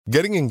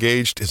Getting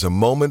engaged is a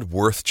moment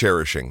worth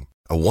cherishing.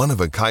 A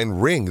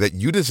one-of-a-kind ring that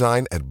you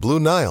design at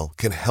Blue Nile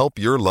can help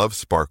your love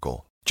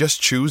sparkle.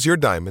 Just choose your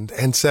diamond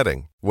and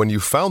setting. When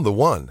you've found the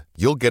one,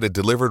 you'll get it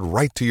delivered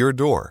right to your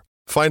door.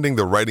 Finding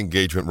the right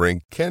engagement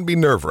ring can be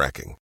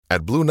nerve-wracking.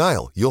 At Blue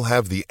Nile, you'll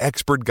have the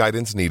expert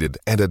guidance needed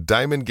and a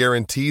diamond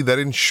guarantee that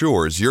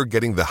ensures you're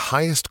getting the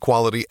highest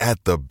quality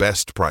at the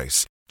best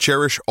price.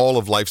 Cherish all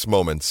of life's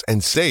moments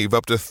and save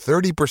up to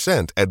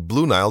 30% at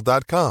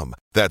BlueNile.com.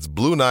 That's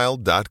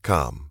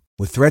BlueNile.com.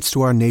 With threats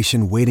to our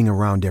nation waiting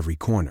around every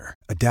corner,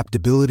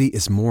 adaptability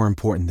is more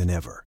important than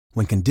ever.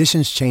 When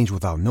conditions change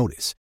without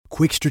notice,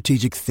 quick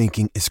strategic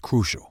thinking is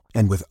crucial.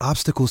 And with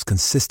obstacles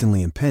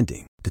consistently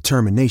impending,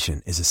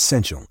 determination is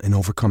essential in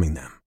overcoming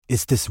them.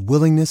 It's this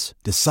willingness,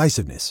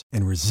 decisiveness,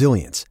 and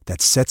resilience that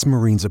sets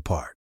Marines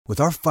apart. With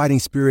our fighting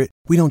spirit,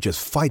 we don't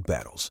just fight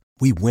battles,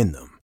 we win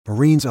them.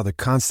 Marines are the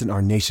constant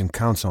our nation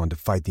counts on to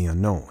fight the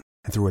unknown.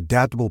 And through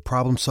adaptable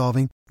problem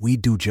solving, we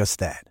do just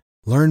that.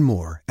 Learn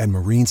more at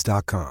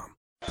Marines.com.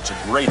 It's a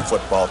great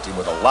football team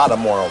with a lot of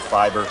moral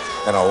fiber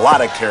and a lot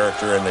of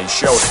character, and they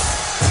showed it.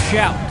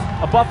 Shout,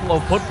 a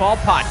Buffalo football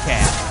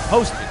podcast,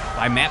 hosted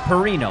by Matt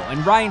Perino and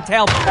Ryan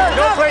Talbot.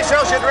 No place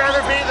else you'd rather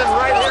be than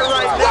right here,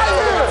 right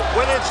now.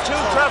 When it's too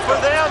tough for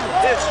them,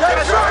 it's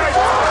just right.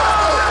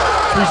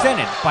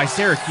 Presented by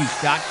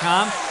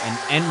Syracuse.com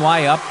and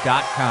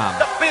NYUp.com.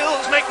 The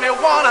Bills make me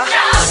wanna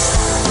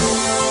shout.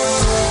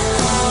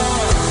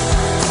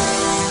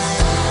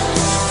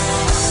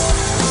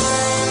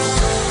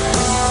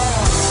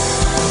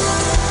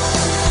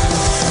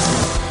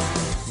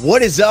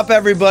 What is up,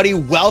 everybody?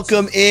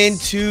 Welcome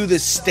into the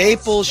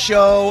Staples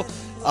Show.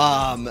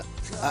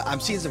 I'm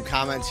seeing some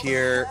comments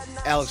here.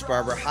 Alex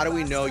Barber, how do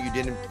we know you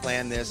didn't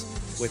plan this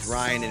with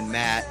Ryan and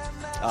Matt?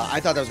 I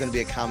thought that was going to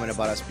be a comment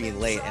about us being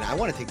late, and I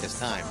want to take this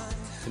time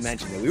to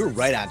mention that we were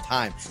right on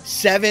time.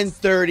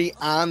 7:30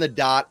 on the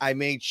dot. I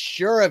made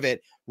sure of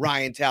it,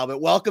 Ryan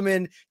Talbot. Welcome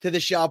in to the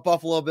Shout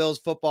Buffalo Bills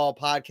Football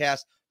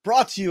Podcast,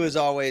 brought to you, as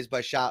always,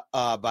 by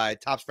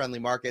Tops Friendly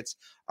Markets.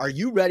 Are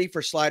you ready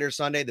for Slider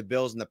Sunday, the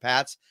Bills and the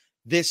Pats,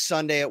 this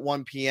Sunday at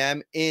 1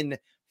 p.m. in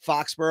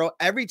Foxborough?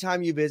 Every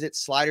time you visit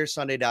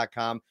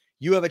slidersunday.com,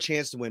 you have a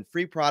chance to win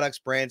free products,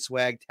 brand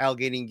swag,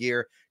 tailgating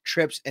gear,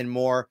 trips, and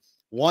more.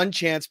 One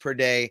chance per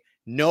day,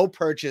 no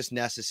purchase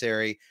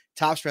necessary.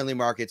 Tops Friendly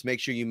Markets, make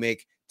sure you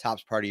make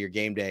Tops part of your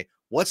game day.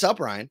 What's up,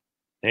 Ryan?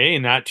 Hey,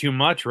 not too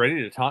much. Ready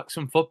to talk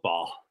some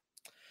football.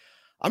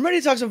 I'm ready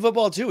to talk some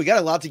football, too. We got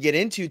a lot to get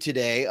into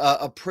today.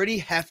 A pretty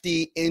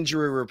hefty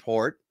injury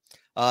report.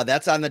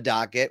 That's on the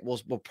docket.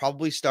 We'll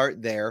probably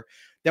start there.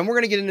 Then we're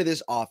going to get into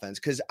this offense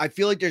because I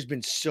feel like there's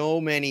been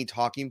so many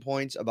talking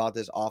points about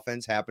this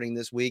offense happening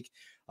this week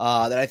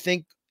that I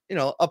think,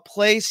 a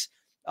place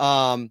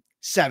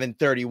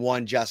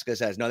 7:31, Jessica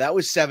says. No, that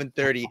was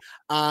 7:30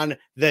 on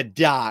the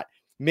dot.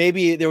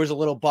 Maybe there was a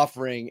little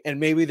buffering and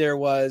maybe there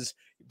was,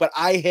 but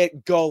I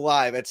hit go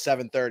live at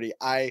 7:30.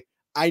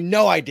 I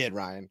know I did,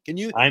 Ryan. Can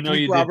you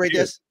corroborate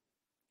this?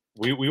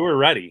 We were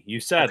ready.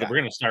 You said Okay. that we're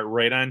going to start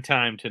right on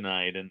time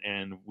tonight,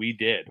 and we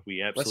did.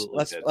 We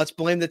absolutely did. Let's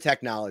blame the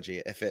technology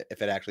if it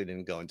actually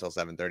didn't go until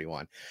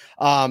 7:31.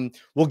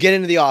 We'll get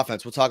into the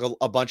offense. We'll talk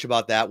a bunch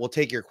about that. We'll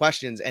take your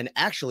questions, and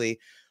actually,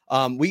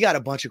 we got a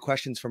bunch of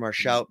questions from our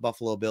Shout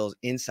Buffalo Bills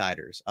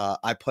insiders.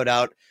 I put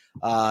out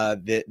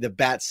the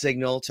bat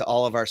signal to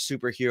all of our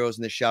superheroes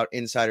in the Shout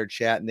Insider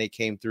chat, and they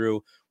came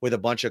through with a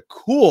bunch of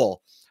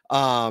cool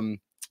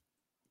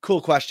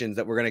questions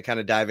that we're going to kind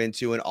of dive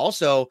into, and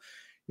also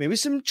maybe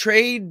some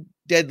trade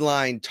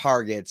deadline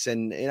targets.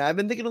 And I've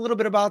been thinking a little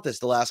bit about this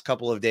the last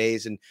couple of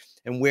days and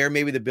where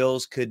maybe the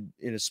Bills could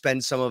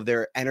spend some of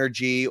their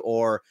energy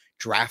or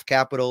draft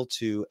capital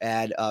to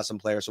add some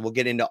players. So we'll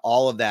get into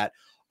all of that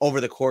over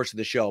the course of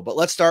the show. But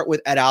let's start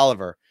with Ed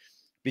Oliver,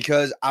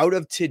 because out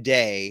of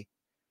today,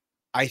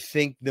 I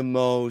think the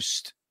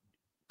most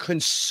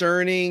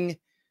concerning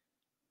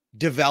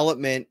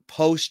development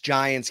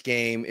post-Giants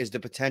game is the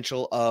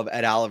potential of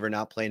Ed Oliver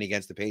not playing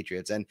against the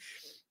Patriots. And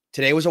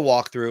today was a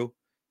walkthrough.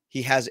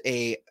 He has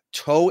a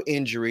toe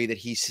injury that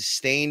he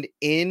sustained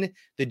in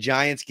the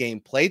Giants game,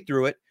 played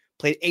through it,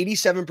 played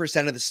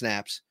 87% of the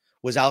snaps,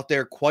 was out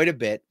there quite a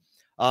bit,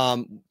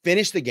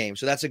 finished the game.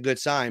 So that's a good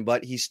sign,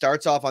 but he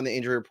starts off on the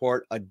injury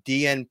report, a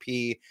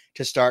DNP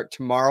to start.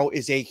 Tomorrow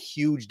is a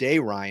huge day,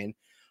 Ryan.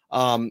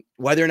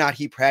 Whether or not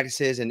he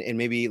practices and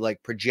maybe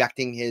like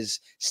projecting his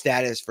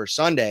status for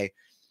Sunday.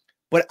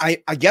 But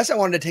I guess I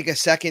wanted to take a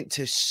second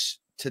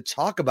to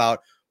talk about,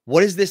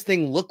 what does this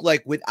thing look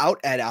like without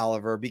Ed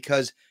Oliver?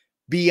 Because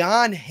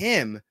beyond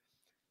him,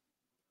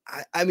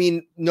 I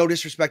mean, no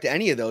disrespect to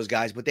any of those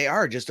guys, but they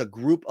are just a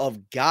group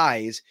of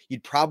guys.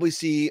 You'd probably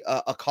see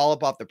a call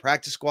up off the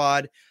practice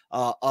squad,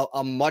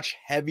 a much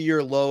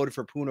heavier load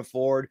for Poona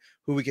Ford,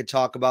 who we could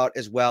talk about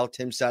as well.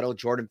 Tim Settle,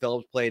 Jordan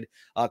Phillips played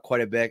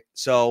quite a bit.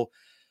 So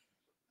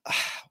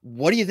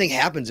what do you think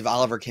happens if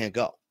Oliver can't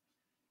go?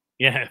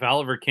 Yeah, if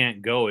Oliver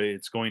can't go,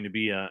 it's going to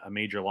be a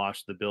major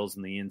loss to the Bills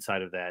on the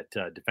inside of that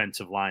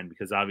defensive line,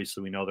 because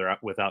obviously we know they're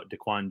without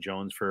Daquan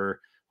Jones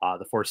for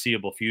the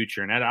foreseeable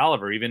future. And Ed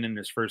Oliver, even in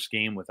his first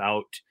game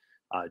without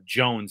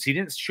Jones, he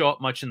didn't show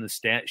up much in the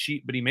stat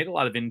sheet, but he made a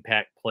lot of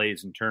impact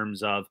plays in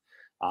terms of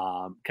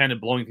kind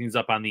of blowing things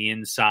up on the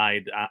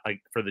inside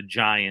like for the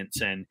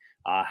Giants and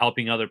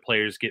helping other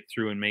players get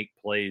through and make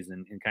plays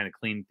and kind of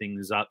clean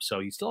things up. So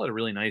he still had a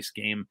really nice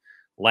game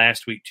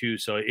last week too.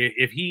 So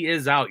if he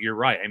is out, you're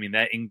right. I mean,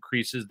 that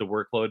increases the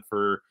workload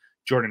for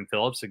Jordan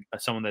Phillips,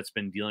 someone that's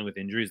been dealing with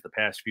injuries the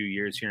past few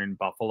years here in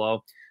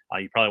Buffalo.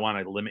 You probably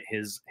want to limit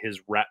his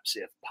reps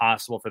if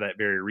possible for that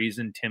very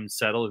reason. Tim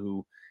Settle,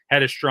 who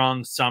had a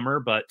strong summer,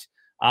 but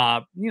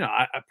I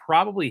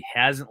probably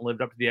hasn't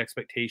lived up to the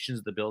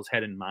expectations the Bills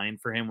had in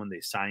mind for him when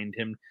they signed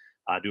him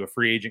to a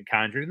free agent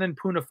contract. And then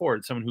Poona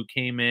Ford, someone who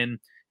came in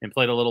and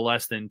played a little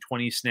less than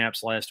 20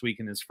 snaps last week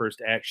in his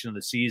first action of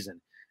the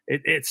season.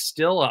 It's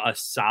still a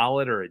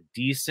solid or a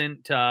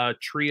decent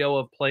trio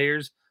of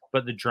players,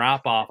 but the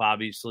drop-off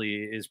obviously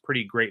is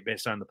pretty great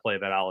based on the play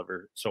of Ed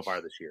Oliver so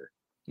far this year.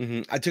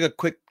 Mm-hmm. I took a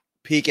quick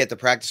peek at the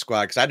practice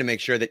squad because I had to make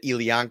sure that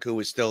Ilianku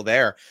was still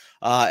there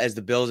as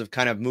the Bills have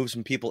kind of moved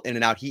some people in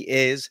and out.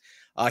 He's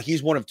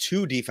one of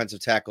two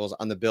defensive tackles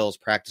on the Bills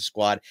practice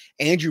squad.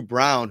 Andrew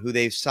Brown, who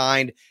they've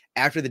signed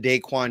after the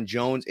Daquan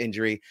Jones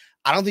injury.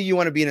 I don't think you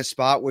want to be in a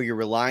spot where you're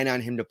relying on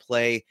him to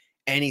play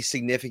any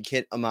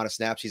significant amount of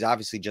snaps. He's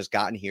obviously just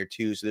gotten here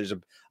too, so there's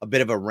a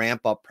bit of a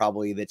ramp up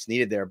probably that's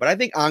needed there. But I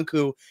think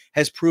Anku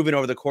has proven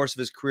over the course of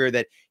his career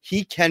that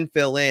he can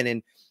fill in.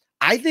 And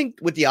I think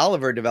with the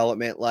Oliver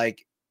development,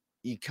 like,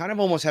 you kind of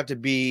almost have to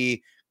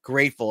be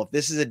grateful if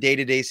this is a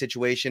day-to-day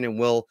situation, and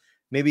we'll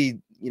maybe,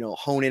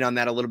 hone in on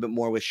that a little bit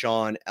more with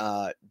Sean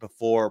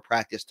before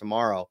practice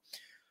tomorrow.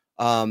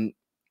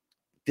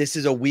 This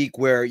is a week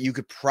where you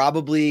could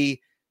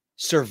probably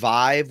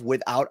survive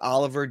without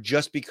Oliver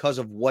just because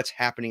of what's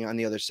happening on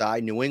the other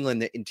side. New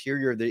England, the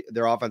interior of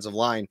their offensive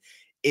line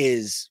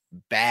is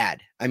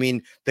bad. I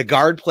mean, the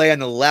guard play on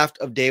the left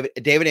of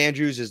David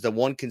Andrews is the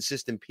one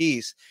consistent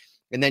piece.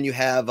 And then you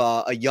have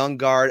a young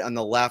guard on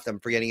the left. I'm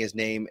forgetting his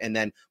name. And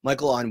then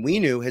Michael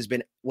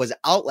Onwenu was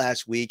out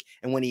last week.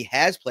 And when he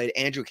has played,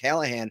 Andrew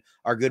Callahan,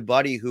 our good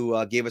buddy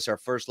who gave us our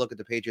first look at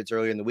the Patriots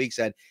earlier in the week,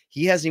 said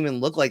he hasn't even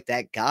looked like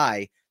that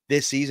guy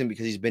this season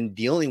because he's been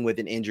dealing with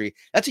an injury.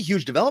 That's a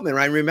huge development,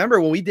 Ryan. Remember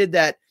when we did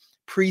that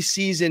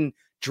preseason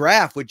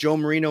draft with Joe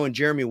Marino and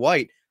Jeremy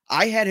White,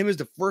 I had him as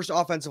the first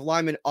offensive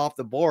lineman off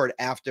the board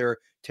after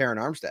Taron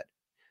Armstead.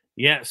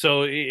 Yeah,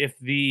 so if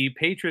the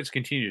Patriots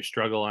continue to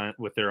struggle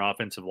with their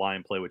offensive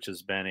line play, which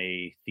has been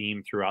a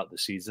theme throughout the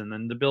season,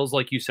 then the Bills,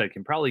 like you said,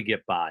 can probably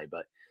get by.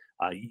 But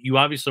you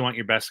obviously want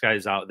your best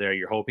guys out there.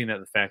 You're hoping that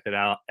the fact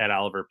that Ed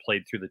Oliver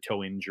played through the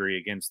toe injury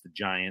against the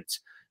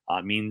Giants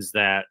means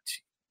that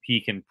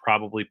he can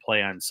probably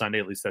play on Sunday.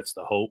 At least that's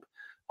the hope,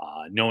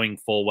 knowing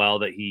full well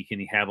that he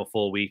can have a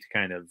full week to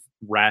kind of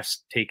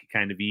rest, take it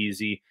kind of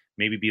easy,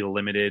 maybe be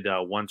limited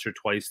once or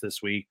twice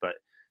this week, but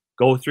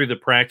go through the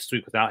practice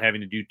week without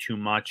having to do too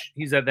much.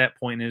 He's at that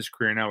point in his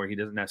career now where he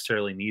doesn't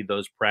necessarily need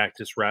those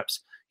practice reps.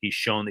 He's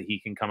shown that he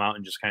can come out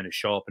and just kind of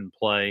show up and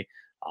play.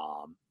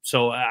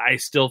 So I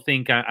still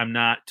think I'm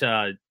not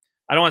I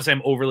don't want to say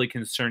I'm overly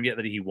concerned yet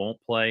that he won't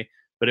play,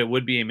 but it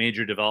would be a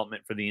major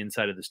development for the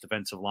inside of this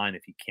defensive line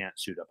if he can't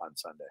suit up on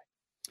Sunday.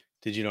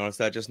 Did you notice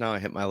that just now? I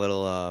hit my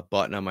little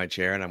button on my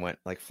chair and I went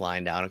like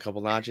flying down a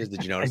couple notches.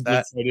 Did you notice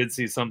that? I did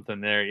see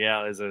something there.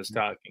 Yeah, as I was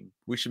talking.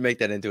 We should make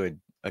that into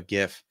a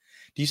GIF.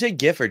 Do you say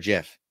GIF or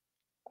GIF?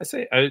 I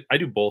say I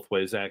do both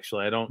ways,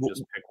 actually. I don't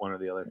just pick one or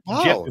the other.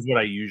 Wow. GIF is what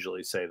I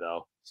usually say,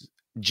 though.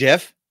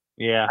 GIF?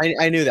 Yeah.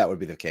 I knew that would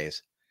be the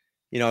case.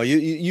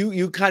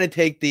 You kind of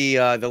take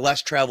the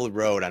less traveled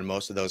road on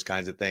most of those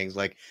kinds of things,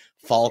 like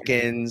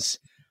Falcons.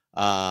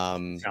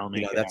 What's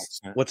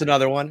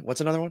another one?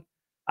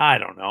 I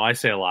don't know. I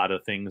say a lot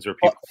of things. Or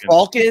people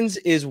Falcons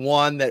is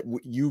one that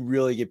you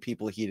really get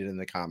people heated in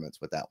the comments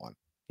with that one.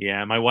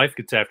 Yeah, my wife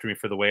gets after me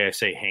for the way I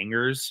say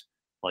hangers.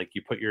 Like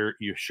you put your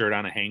shirt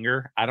on a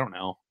hanger. I don't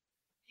know.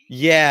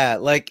 Yeah,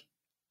 like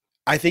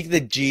I think the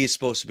G is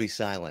supposed to be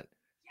silent.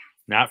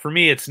 Not for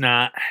me. It's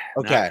not.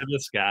 Okay. Not for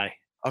this guy.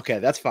 Okay,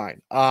 that's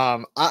fine.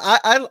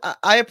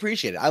 I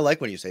appreciate it. I like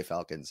when you say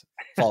Falcons.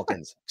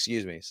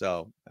 Excuse me.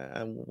 So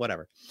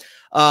whatever.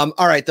 All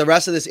right. The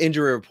rest of this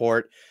injury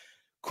report.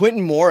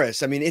 Quentin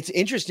Morris. I mean, it's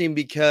interesting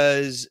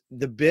because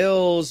the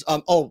Bills.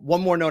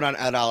 One more note on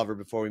Ed Oliver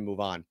before we move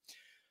on.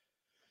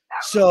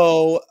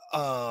 So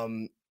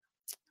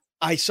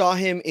I saw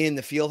him in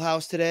the field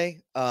house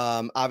today.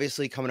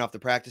 Obviously coming off the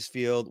practice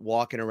field,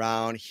 walking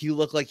around. He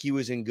looked like he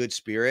was in good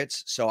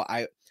spirits. So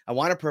I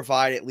want to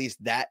provide at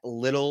least that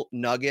little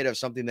nugget of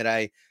something that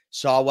I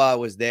saw while I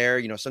was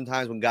there.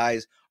 Sometimes when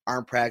guys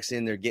aren't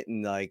practicing, they're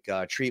getting like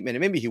treatment,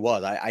 and maybe he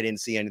was. I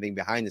didn't see anything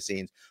behind the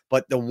scenes,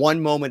 but the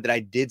one moment that I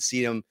did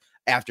see him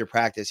after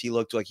practice, he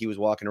looked like he was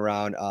walking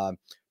around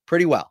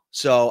pretty well.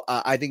 So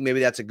I think maybe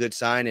that's a good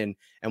sign, and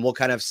we'll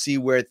kind of see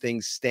where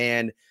things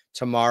stand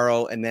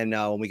tomorrow. And then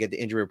when we get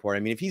the injury report, I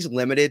mean, if he's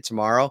limited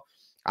tomorrow,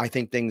 I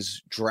think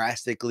things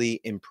drastically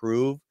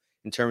improve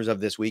in terms of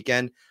this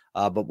weekend.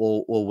 But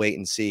we'll wait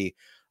and see.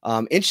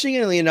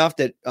 Interestingly enough,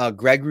 that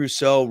Greg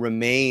Rousseau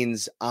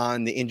remains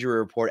on the injury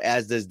report,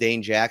 as does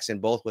Dane Jackson,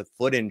 both with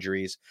foot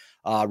injuries.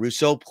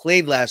 Rousseau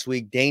played last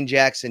week. Dane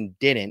Jackson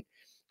didn't.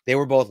 They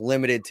were both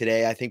limited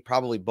today. I think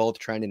probably both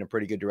trend in a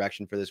pretty good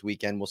direction for this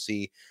weekend. We'll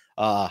see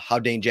how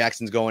Dane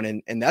Jackson's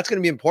going. And that's going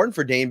to be important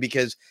for Dane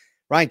because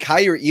Ryan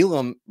Kyer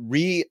Elam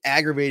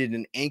re-aggravated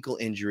an ankle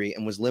injury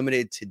and was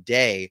limited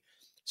today.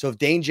 So if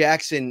Dane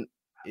Jackson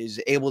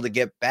is able to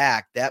get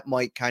back, that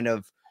might kind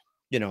of,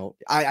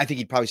 I think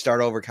he'd probably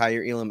start over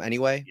Kyer Elam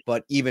anyway.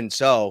 But even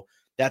so,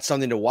 that's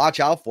something to watch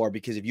out for,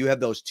 because if you have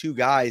those two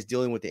guys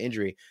dealing with the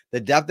injury, the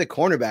depth at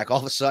cornerback all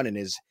of a sudden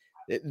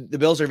the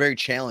Bills are very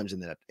challenged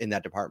in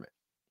that department.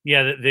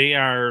 Yeah, they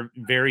are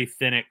very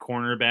thin at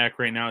cornerback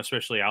right now,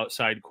 especially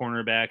outside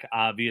cornerback,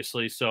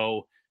 obviously.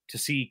 So to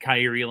see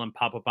Kyer Elam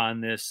pop up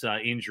on this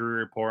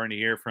injury report and to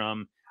hear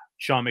from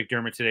Sean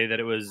McDermott today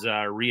that it was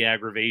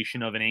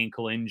re-aggravation of an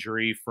ankle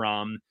injury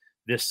from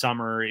this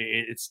summer,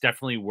 it's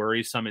definitely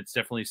worrisome. It's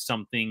definitely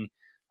something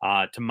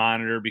to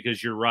monitor,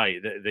 because you're right.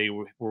 They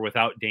were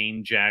without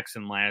Dane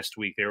Jackson last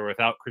week. They were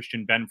without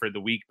Christian Benford the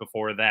week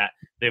before that.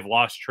 They've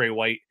lost Trey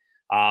White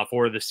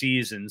for the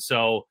season.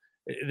 So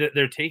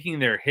they're taking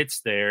their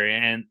hits there,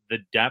 and the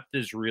depth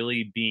is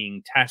really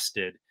being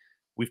tested.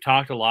 We've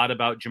talked a lot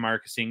about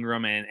Jamarcus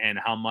Ingram and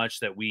how much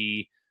that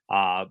we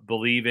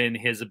believe in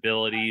his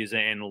abilities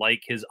and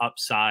like his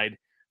upside,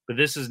 but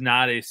this is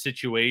not a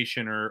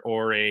situation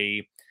or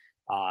a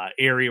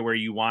area where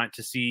you want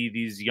to see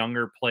these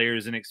younger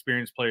players and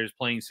experienced players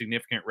playing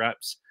significant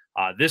reps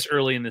this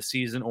early in the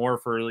season, or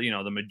for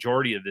the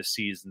majority of this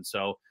season.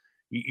 So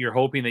you're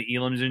hoping that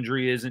Elam's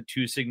injury isn't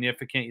too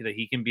significant, that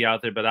he can be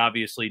out there. But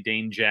obviously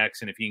Dane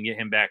Jackson, if you can get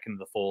him back into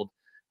the fold,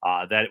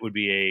 that would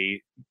be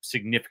a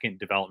significant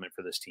development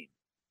for this team.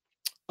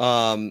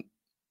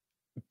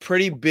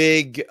 Pretty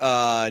big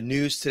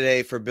news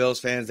today for Bills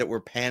fans that were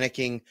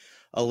panicking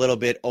a little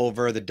bit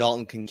over the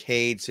Dalton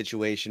Kincaid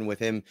situation, with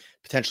him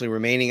potentially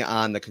remaining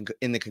on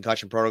in the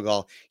concussion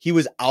protocol. He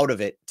was out of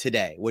it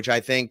today, which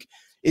I think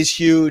is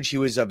huge. He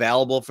was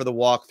available for the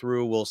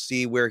walkthrough. We'll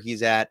see where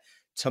he's at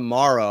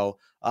tomorrow.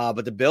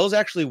 But the Bills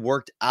actually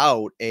worked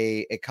out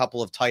a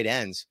couple of tight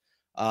ends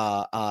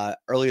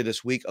earlier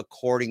this week,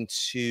 according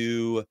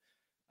to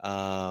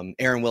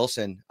Aaron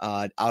Wilson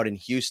out in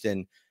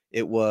Houston.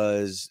 It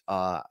was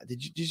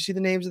did you see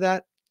the names of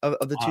that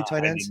of the two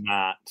tight ends?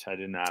 I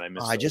did not.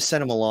 I just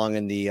sent them along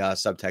in the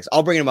subtext.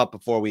 I'll bring them up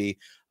before we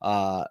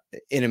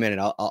in a minute.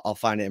 I'll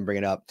find it and bring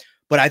it up.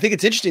 But I think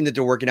it's interesting that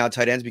they're working out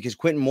tight ends, because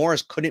Quentin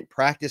Morris couldn't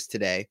practice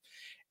today.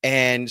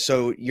 And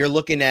so you're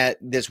looking at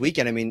this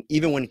weekend. I mean,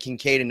 even when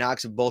Kincaid and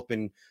Knox have both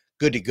been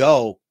good to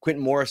go,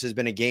 Quentin Morris has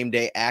been a game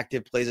day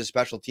active, plays a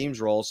special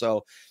teams role.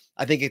 So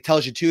I think it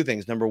tells you two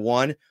things. Number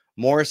one,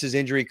 Morris's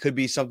injury could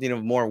be something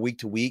of more week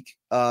to week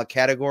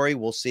category.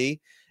 We'll see.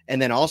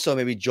 And then also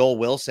maybe Joel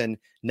Wilson,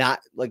 not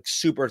like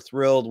super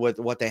thrilled with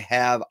what they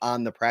have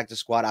on the practice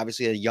squad.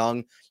 Obviously a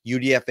young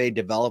UDFA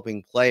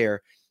developing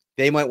player.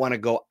 They might want to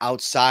go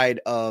outside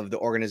of the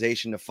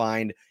organization to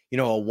find,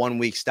 a 1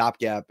 week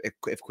stopgap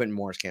if Quentin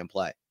Morris can't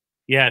play.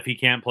 Yeah, if he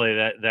can't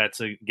play, that's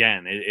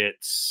again,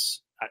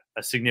 it's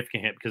a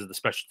significant hit because of the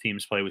special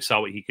teams play. We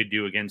saw what he could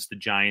do against the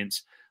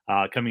Giants,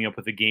 coming up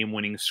with a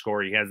game-winning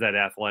score. He has that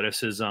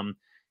athleticism.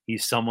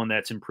 He's someone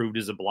that's improved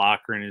as a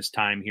blocker in his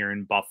time here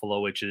in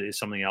Buffalo, which is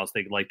something else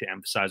they'd like to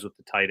emphasize with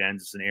the tight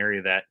ends. It's an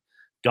area that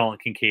Dalton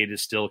Kincaid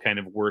is still kind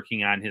of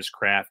working on his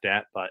craft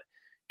at, but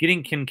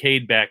getting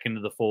Kincaid back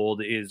into the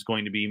fold is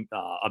going to be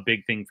a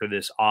big thing for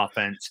this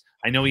offense.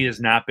 I know he has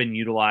not been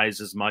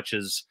utilized as much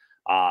as,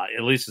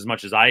 at least as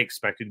much as I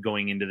expected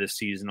going into this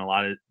season. A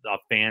lot of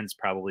fans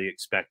probably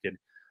expected,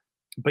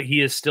 but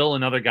he is still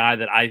another guy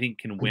that I think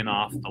can win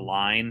off the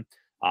line.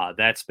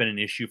 That's been an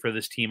issue for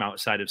this team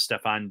outside of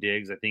Stephon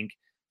Diggs. I think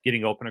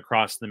getting open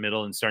across the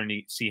middle and starting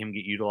to see him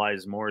get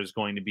utilized more is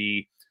going to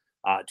be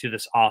to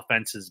this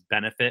offense's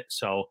benefit.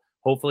 So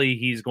hopefully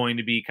he's going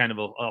to be kind of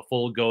a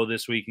full go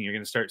this week, and you're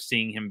going to start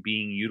seeing him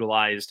being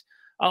utilized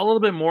a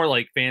little bit more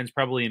like fans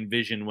probably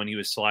envisioned when he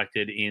was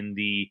selected in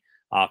the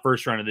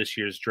first round of this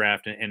year's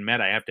draft. And Matt,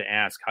 I have to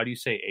ask, how do you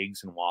say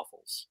eggs and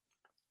waffles?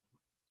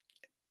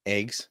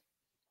 Eggs.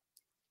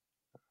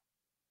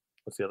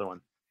 What's the other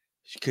one?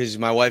 Because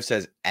my wife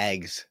says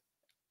eggs.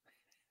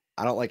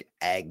 I don't like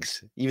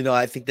eggs, even though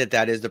I think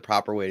that is the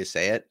proper way to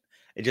say it.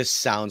 It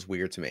just sounds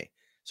weird to me.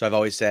 So I've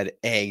always said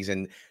eggs,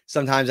 and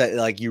sometimes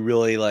you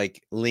really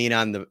lean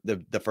on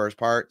the first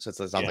part, so it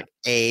sounds like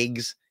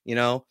eggs,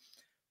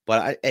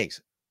 But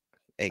eggs.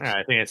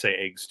 I think I'd say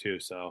eggs too.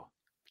 So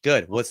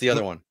good. What's the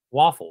other one?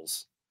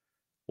 Waffles.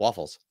 I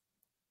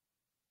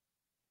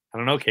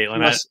don't know,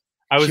 Caitlin.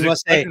 I was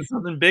expecting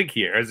something big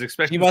here. I was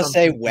expecting. She must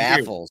say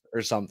waffles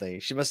or something.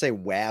 She must say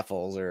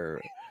waffles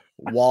or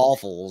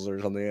waffles or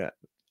something.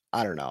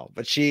 I don't know,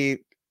 but she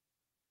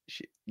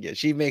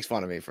makes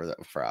fun of me for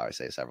how I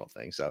say several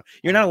things. So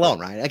you're not alone,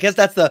 Ryan. I guess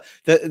that's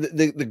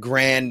the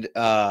grand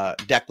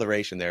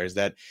declaration there, is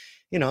that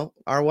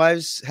our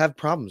wives have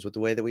problems with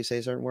the way that we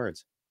say certain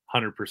words.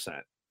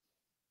 100%.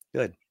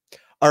 Good.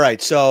 All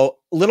right, so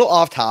a little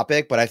off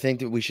topic, but I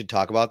think that we should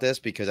talk about this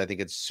because I think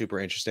it's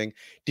super interesting.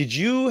 Did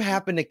you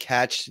happen to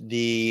catch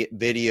the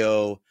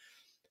video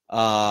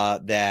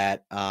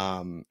that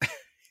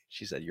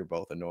she said you're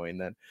both annoying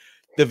then?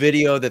 The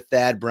video that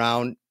Thad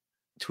Brown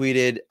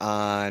tweeted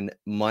on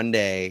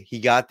Monday. He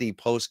got the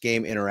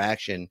post-game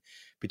interaction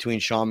between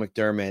Sean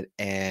McDermott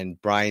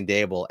and Brian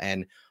Dable,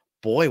 and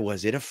boy,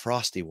 was it a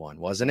frosty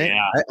one, wasn't it?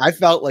 Yeah. I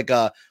felt like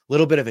a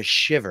little bit of a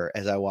shiver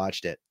as I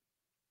watched it.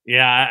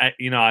 Yeah,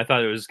 I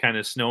thought it was kind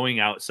of snowing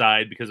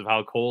outside because of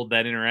how cold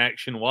that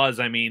interaction was.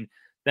 I mean,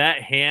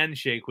 that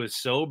handshake was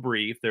so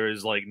brief. There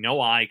was like no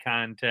eye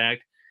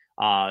contact.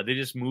 They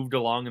just moved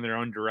along in their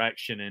own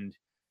direction. And,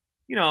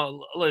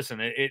 listen,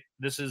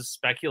 this is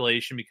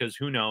speculation because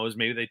who knows?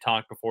 Maybe they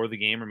talked before the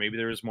game or maybe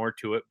there was more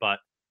to it. But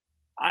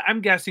I'm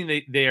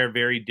guessing they are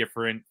very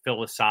different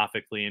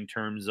philosophically in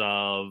terms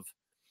of,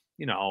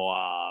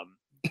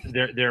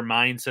 their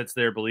mindsets,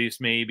 their beliefs,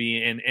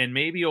 maybe, and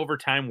maybe over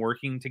time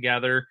working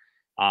together,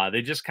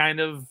 they just kind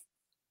of,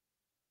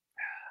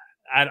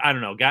 I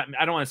don't know,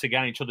 I don't want to say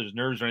got on each other's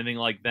nerves or anything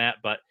like that,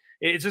 but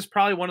it's just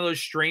probably one of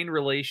those strained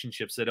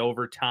relationships that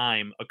over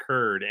time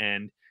occurred,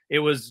 and it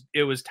was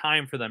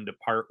time for them to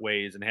part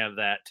ways and have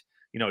that,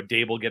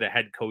 Dable get a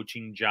head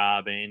coaching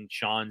job and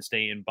Sean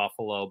stay in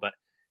Buffalo, but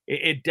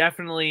it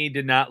definitely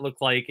did not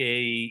look like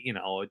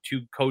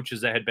two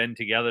coaches that had been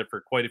together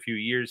for quite a few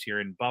years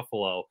here in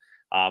Buffalo.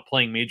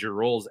 Playing major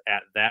roles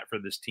at that for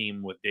this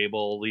team, with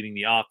Dable leading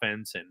the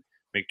offense and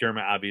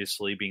McDermott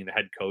obviously being the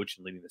head coach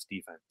and leading this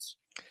defense.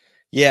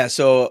 Yeah,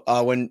 so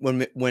when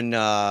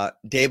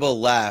Dable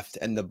left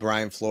and the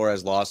Brian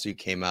Flores lawsuit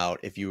came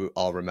out, if you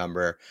all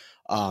remember,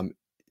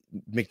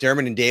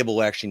 McDermott and Dable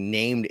were actually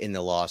named in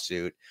the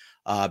lawsuit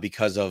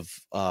because of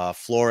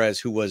Flores,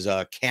 who was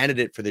a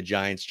candidate for the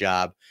Giants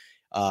job.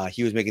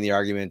 He was making the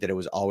argument that it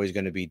was always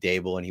going to be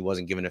Dable and he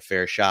wasn't given a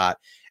fair shot.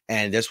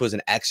 And this was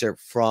an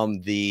excerpt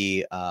from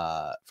the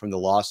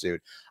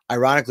lawsuit.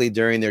 Ironically,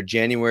 during their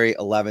January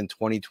 11,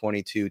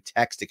 2022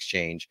 text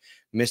exchange,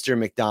 Mr.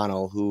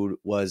 McDonald, who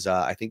was,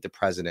 I think, the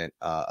president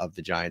of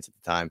the Giants at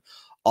the time,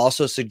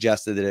 also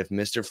suggested that if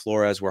Mr.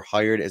 Flores were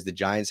hired as the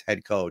Giants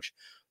head coach,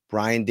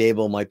 Brian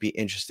Dable might be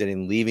interested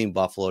in leaving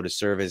Buffalo to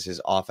serve as his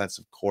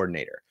offensive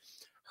coordinator.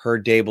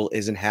 Heard Dable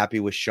isn't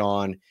happy with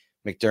Sean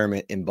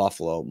McDermott in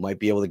Buffalo, might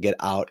be able to get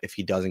out if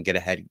he doesn't get a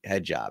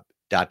head job. ...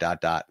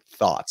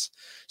 Thoughts.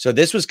 So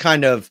this was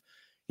kind of,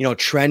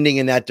 trending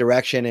in that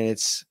direction. And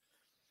it's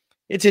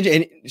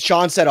and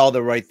Sean said all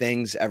the right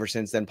things ever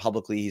since then.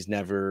 Publicly, he's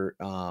never,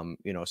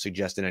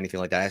 suggested anything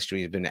like that.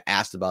 Actually, he's been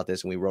asked about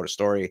this and we wrote a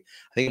story.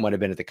 I think it might've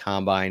been at the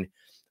Combine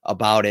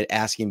about it,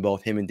 asking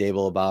both him and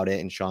Dable about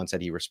it. And Sean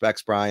said he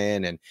respects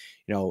Brian. And,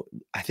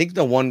 I think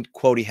the one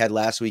quote he had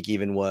last week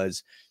even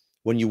was,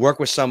 when you work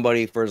with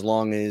somebody for as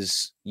long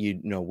as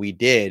we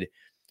did,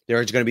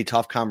 there's going to be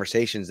tough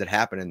conversations that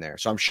happen in there.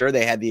 So I'm sure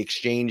they had the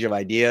exchange of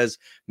ideas,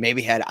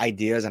 maybe had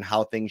ideas on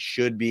how things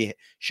should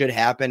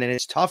happen. And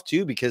it's tough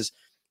too, because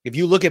if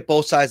you look at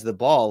both sides of the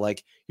ball,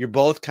 like you're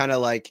both kind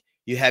of like,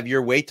 you have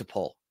your weight to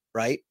pull,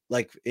 right?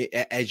 Like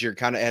as you're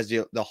kind of, as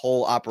the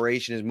whole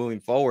operation is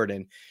moving forward.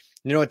 And,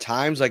 at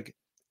times like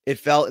it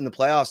felt in the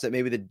playoffs that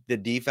maybe the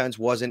defense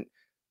wasn't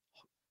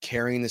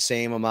carrying the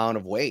same amount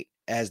of weight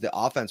as the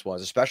offense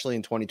was, especially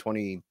in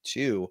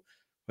 2022.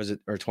 Was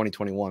it, or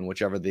 2021,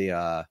 whichever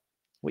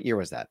what year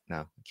was that? No,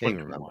 I can't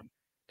even remember.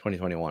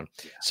 2021.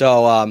 Yeah.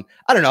 So I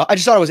don't know. I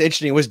just thought it was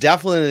interesting. It was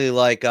definitely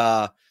like,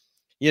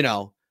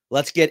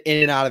 let's get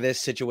in and out of this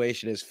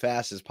situation as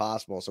fast as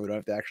possible so we don't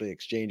have to actually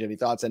exchange any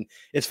thoughts. And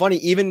it's funny,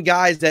 even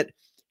guys that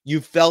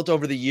you felt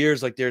over the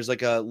years, like there's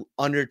like a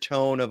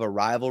undertone of a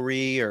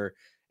rivalry or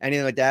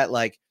anything like that.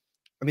 Like,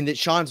 I mean, that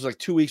Sean's like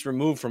 2 weeks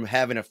removed from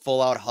having a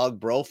full out hug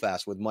bro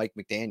fest with Mike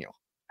McDaniel.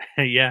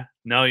 Yeah,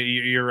 no,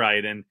 you're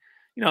right. And,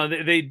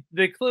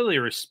 they clearly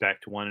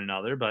respect one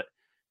another, but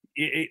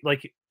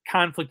like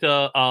conflict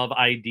of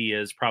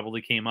ideas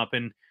probably came up.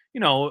 And,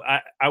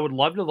 I would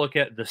love to look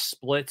at the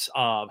splits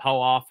of how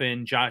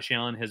often Josh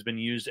Allen has been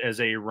used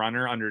as a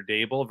runner under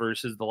Dable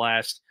versus the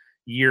last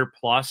year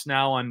plus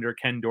now under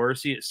Ken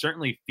Dorsey. It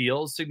certainly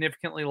feels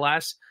significantly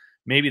less.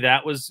 Maybe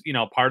that was,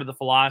 part of the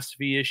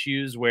philosophy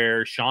issues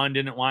where Sean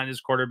didn't want his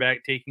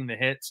quarterback taking the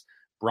hits.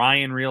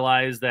 Brian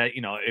realized that,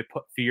 it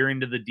put fear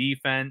into the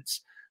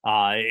defense.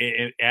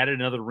 It added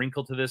another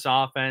wrinkle to this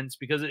offense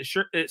because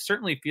it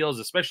certainly feels,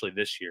 especially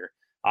this year,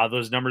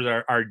 those numbers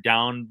are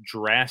down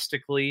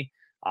drastically.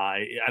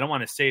 I don't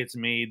want to say it's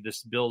made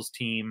this Bills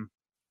team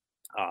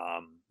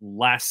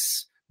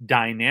less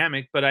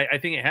dynamic, but I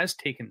think it has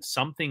taken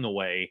something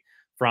away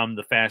from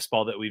the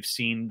fastball that we've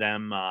seen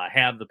them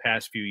have the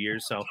past few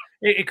years. So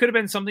it could have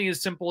been something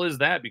as simple as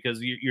that, because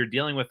you're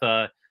dealing with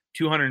a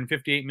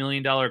 $258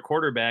 million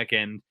quarterback,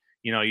 and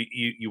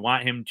you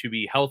want him to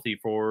be healthy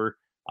for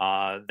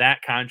that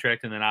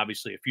contract, and then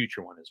obviously a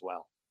future one as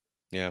well.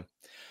 Yeah.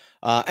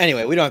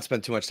 Anyway, we don't have to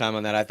spend too much time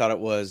on that. I thought it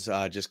was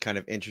just kind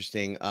of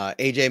interesting.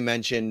 AJ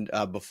mentioned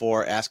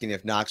before, asking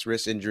if Knox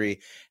wrist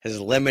injury has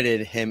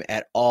limited him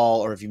at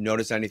all, or if you've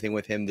noticed anything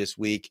with him this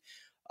week.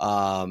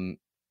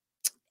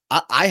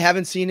 I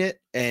haven't seen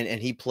it,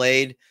 and he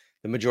played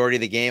the majority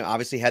of the game.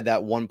 Obviously had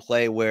that one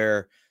play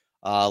where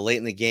late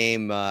in the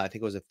game, I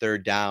think it was a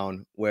third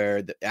down,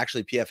 where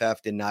actually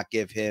PFF did not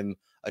give him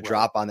a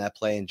drop on that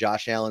play, and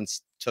Josh Allen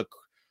took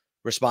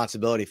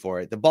responsibility for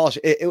it. The ball,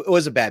 it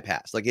was a bad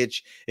pass. Like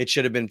it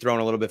should have been thrown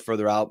a little bit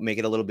further out, make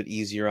it a little bit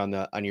easier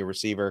on your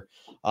receiver.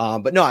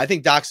 But no, I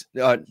think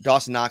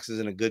Dawson Knox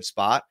is in a good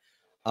spot.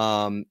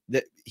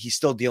 That he's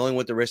still dealing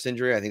with the wrist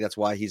injury. I think that's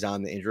why he's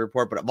on the injury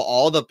report. But of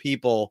all the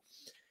people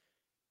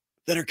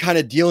that are kind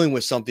of dealing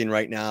with something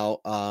right now,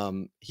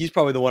 he's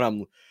probably the one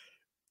I'm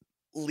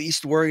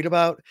least worried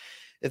about,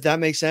 if that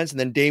makes sense. And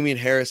then Damian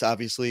Harris,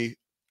 obviously,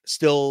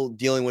 still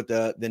dealing with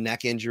the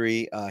neck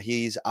injury.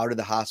 He's out of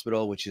the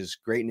hospital, which is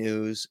great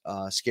news.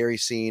 Scary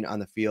scene on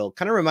the field.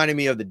 Kind of reminded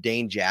me of the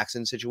Dane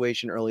Jackson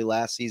situation early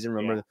last season.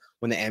 Remember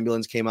when the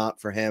ambulance came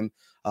out for him?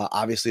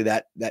 Obviously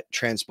that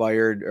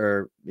transpired,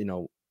 or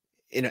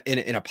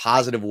in a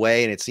positive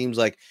way, and it seems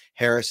like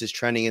Harris is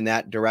trending in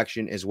that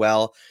direction as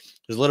well.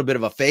 There's a little bit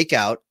of a fake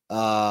out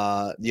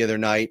the other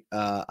night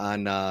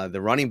on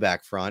the running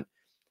back front,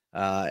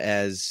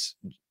 as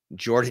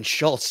Jordan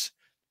Schultz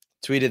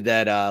tweeted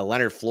that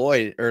Leonard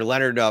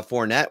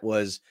Fournette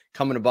was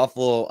coming to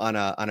Buffalo on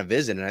a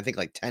visit, and I think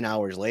like 10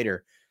 hours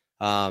later,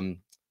 the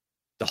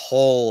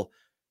whole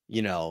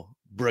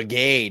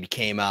brigade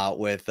came out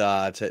with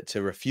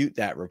to refute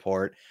that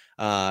report,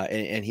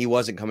 and he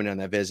wasn't coming on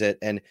that visit.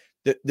 And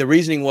the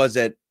reasoning was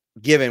that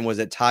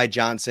Ty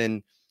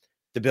Johnson,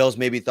 the Bills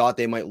maybe thought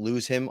they might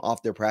lose him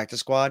off their practice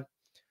squad.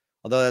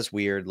 Although that's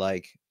weird.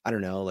 Like, I don't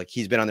know, like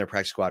he's been on their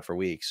practice squad for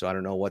weeks. So I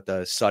don't know what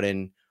the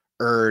sudden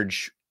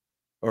urge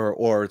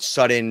or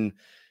sudden,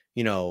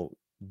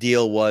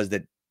 deal was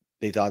that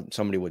they thought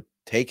somebody would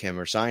take him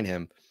or sign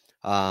him.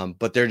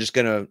 But they're just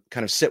going to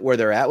kind of sit where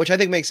they're at, which I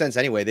think makes sense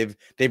anyway.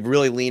 They've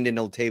really leaned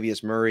into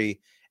Latavius Murray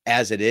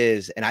as it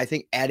is. And I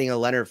think adding a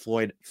Leonard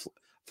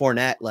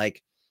Fournette,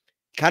 like,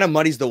 kind of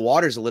muddies the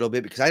waters a little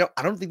bit, because I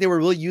don't think they were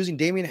really using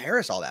Damian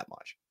Harris all that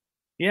much.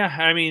 Yeah,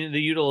 I mean, the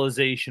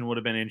utilization would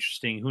have been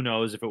interesting. Who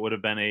knows if it would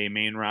have been a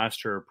main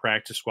roster or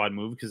practice squad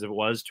move, because if it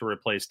was to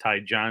replace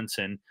Ty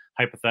Johnson,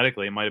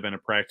 hypothetically, it might have been a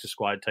practice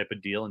squad type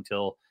of deal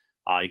until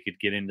you could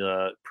get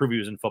into prove he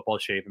was in football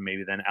shape and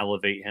maybe then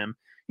elevate him.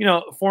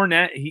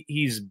 Fournette,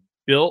 he's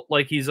built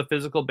like he's a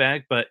physical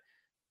back, but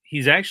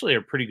he's actually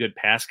a pretty good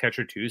pass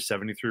catcher too.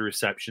 73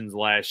 receptions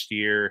last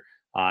year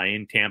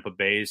in Tampa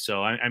Bay.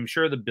 So I'm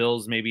sure the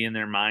Bills maybe in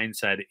their mind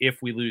said,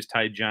 if we lose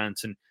Ty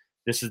Johnson,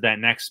 this is that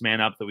next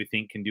man up that we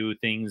think can do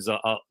things, a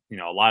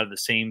lot of the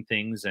same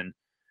things. And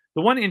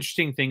the one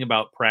interesting thing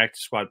about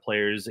practice squad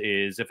players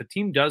is if a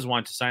team does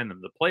want to sign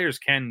them, the players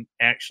can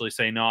actually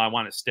say, no, I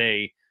want to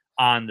stay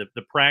on the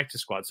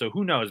practice squad. So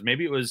who knows?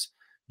 Maybe it was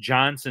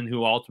Johnson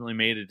who ultimately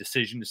made a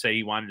decision to say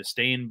he wanted to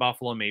stay in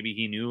Buffalo. Maybe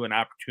he knew an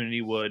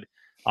opportunity would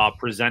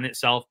present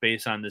itself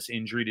based on this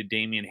injury to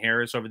Damian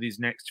Harris over these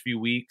next few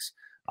weeks.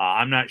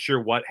 I'm not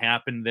sure what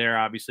happened there,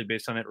 obviously,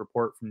 based on that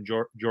report from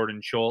Jordan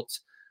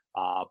Schultz.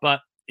 But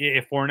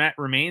if Fournette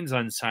remains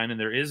unsigned and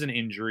there is an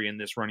injury in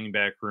this running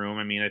back room,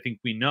 I mean, I think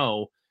we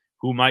know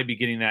who might be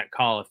getting that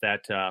call if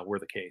that were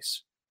the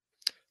case.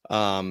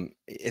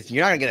 If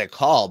you're not gonna get a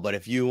call, but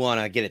if you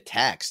want to get a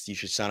text, you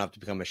should sign up to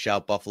become a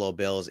Shout Buffalo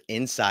Bills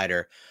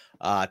insider.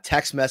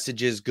 Text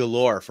messages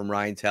galore from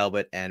Ryan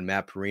Talbot and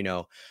Matt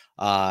Perino.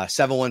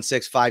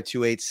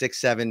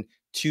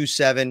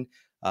 716-528-6727.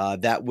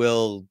 That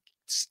will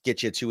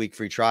get you a 2-week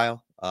free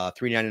trial.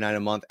 $3.99 a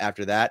month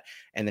after that.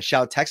 And the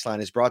Shout text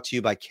line is brought to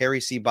you by Carrie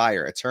C.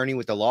 Byer, attorney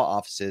with the law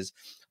offices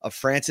of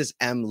Francis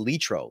M.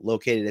 Litro,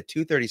 located at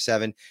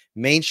 237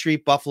 Main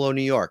Street, Buffalo,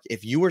 New York.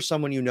 If you or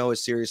someone you know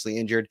is seriously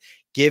injured,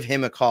 give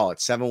him a call at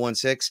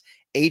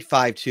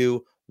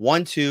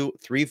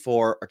 716-852-1234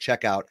 or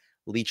check out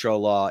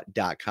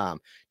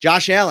litrolaw.com.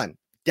 Josh Allen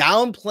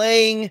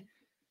downplaying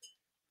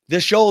the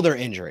shoulder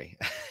injury.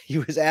 He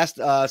was asked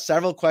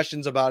several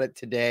questions about it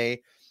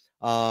today.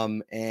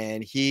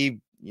 And he,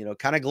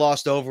 kind of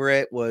glossed over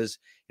it, was,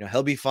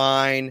 he'll be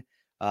fine.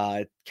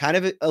 Kind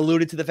of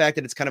alluded to the fact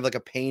that it's kind of like a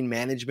pain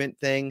management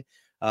thing.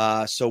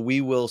 So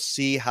we will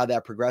see how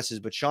that progresses.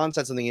 But Sean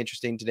said something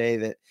interesting today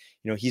that,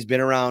 he's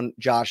been around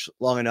Josh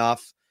long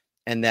enough,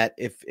 and that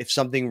if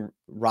something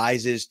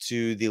rises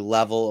to the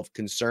level of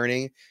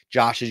concerning,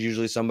 Josh is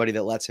usually somebody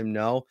that lets him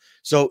know.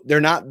 So they're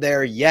not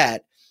there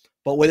yet.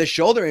 But with a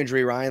shoulder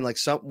injury, Ryan, like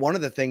one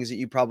of the things that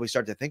you probably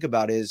start to think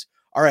about is,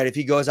 all right, if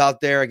he goes out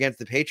there against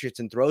the Patriots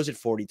and throws it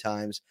 40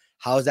 times,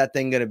 how is that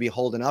thing going to be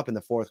holding up in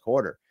the fourth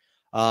quarter?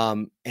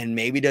 And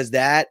maybe does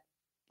that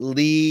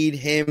lead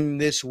him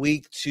this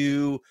week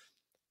to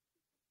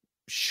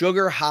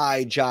sugar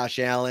high Josh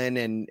Allen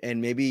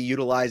and maybe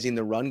utilizing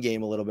the run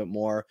game a little bit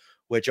more,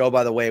 which, oh,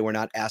 by the way, we're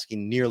not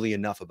asking nearly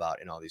enough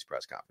about in all these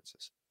press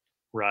conferences.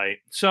 Right.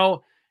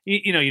 So,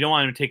 you don't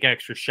want him to take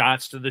extra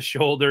shots to the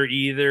shoulder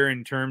either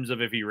in terms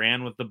of if he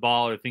ran with the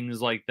ball or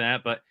things like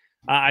that. But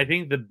I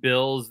think the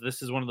Bills,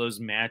 this is one of those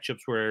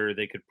matchups where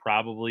they could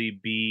probably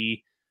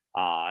be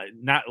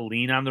not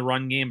lean on the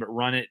run game, but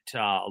run it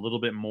a little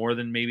bit more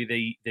than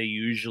maybe they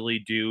usually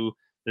do.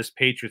 this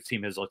Patriots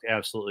team has looked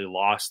absolutely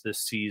lost this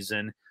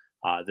season.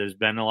 There's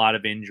been a lot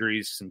of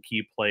injuries. Some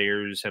key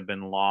players have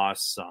been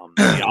lost.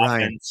 The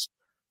offense.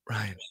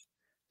 Ryan,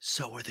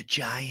 so are the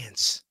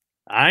Giants.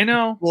 I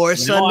know. Or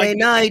Sunday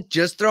night,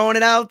 just throwing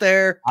it out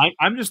there.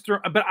 I'm just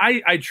throwing, but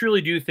I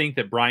truly do think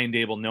that Brian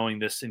Dable, knowing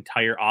this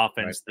entire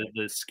offense,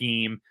 the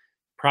scheme,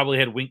 probably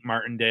had Wink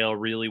Martindale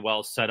really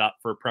well set up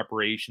for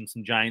preparation.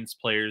 Some Giants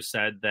players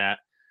said that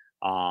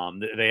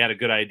they had a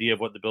good idea of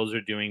what the Bills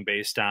are doing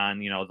based on,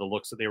 the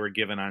looks that they were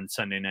given on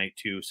Sunday night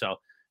too. So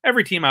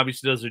every team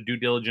obviously does their due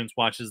diligence,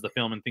 watches the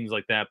film and things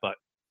like that. But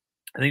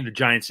I think the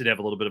Giants did have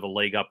a little bit of a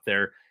leg up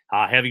there,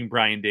 having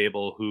Brian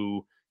Dable,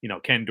 who,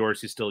 Ken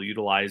Dorsey still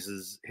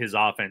utilizes his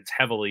offense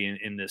heavily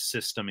in this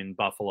system in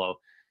Buffalo.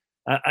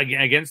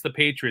 Against the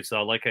Patriots,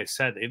 though, like I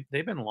said,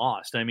 they've been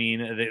lost. I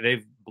mean,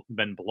 they've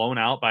been blown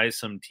out by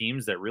some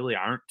teams that really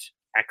aren't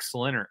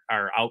excellent or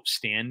are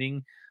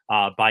outstanding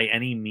by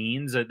any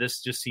means.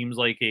 This just seems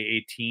like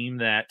a team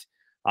that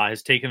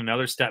has taken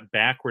another step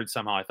backwards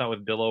somehow. I thought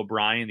with Bill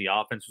O'Brien, the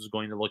offense was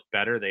going to look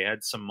better. They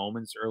had some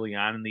moments early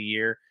on in the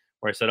year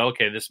where I said,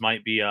 okay, this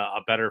might be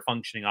a better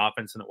functioning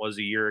offense than it was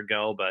a year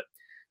ago, but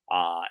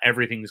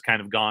everything's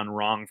kind of gone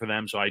wrong for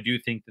them. So I do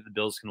think that the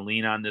Bills can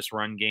lean on this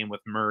run game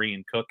with Murray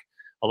and Cook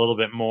a little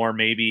bit more.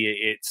 Maybe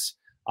it's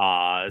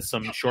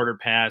some shorter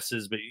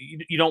passes, but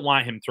you don't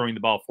want him throwing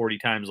the ball 40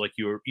 times like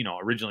you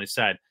originally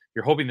said.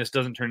 You're hoping this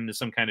doesn't turn into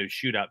some kind of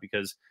shootout,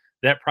 because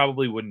that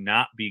probably would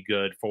not be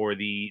good for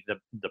the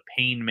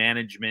pain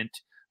management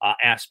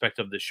aspect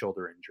of the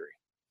shoulder injury.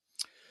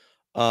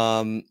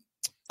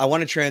 I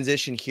want to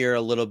transition here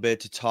a little bit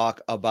to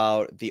talk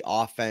about the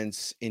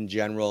offense in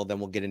general. Then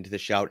we'll get into the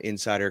Shout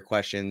Insider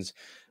questions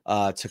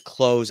to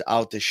close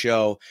out the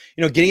show.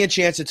 Getting a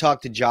chance to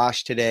talk to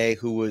Josh today,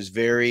 who was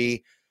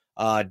very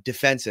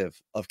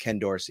defensive of Ken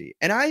Dorsey.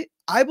 And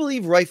I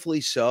believe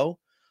rightfully so.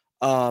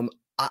 I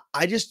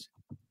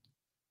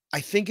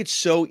think it's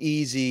so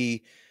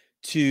easy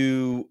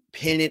to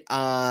pin it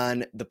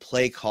on the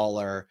play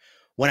caller,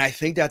 when I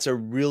think that's a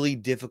really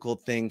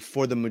difficult thing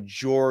for the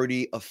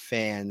majority of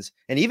fans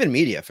and even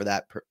media for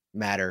that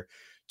matter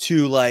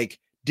to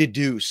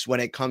deduce when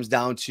it comes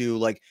down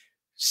to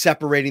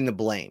separating the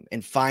blame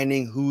and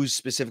finding who's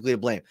specifically to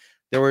blame.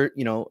 There were,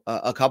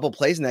 a couple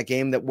plays in that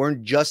game that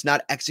weren't just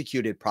not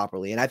executed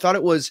properly. And I thought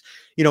it was,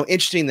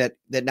 interesting that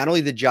not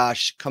only did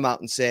Josh come out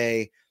and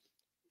say,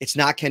 it's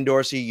not Ken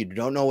Dorsey, you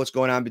don't know what's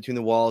going on between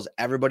the walls,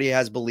 everybody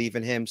has belief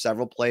in him.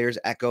 Several players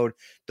echoed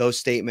those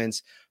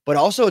statements. But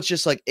also it's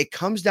just it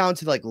comes down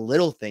to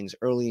little things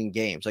early in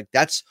games.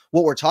 That's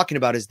what we're talking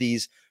about, is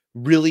these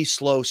really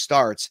slow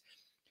starts.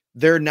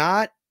 They're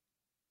not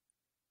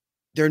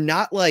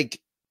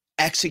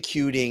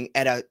executing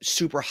at a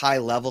super high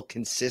level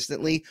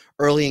consistently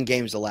early in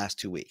games the last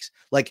 2 weeks.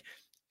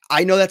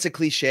 I know that's a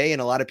cliche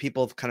and a lot of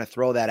people kind of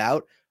throw that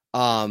out.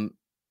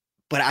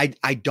 But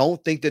I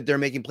don't think that they're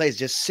making plays.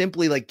 Just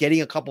simply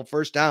getting a couple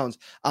first downs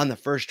on the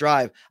first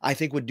drive, I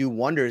think would do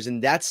wonders.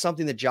 And that's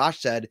something that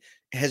Josh said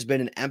has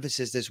been an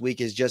emphasis this week,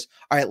 is just,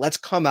 all right, let's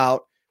come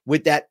out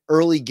with that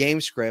early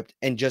game script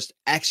and just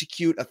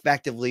execute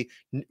effectively,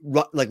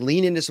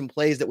 lean into some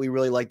plays that we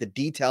really like, the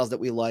details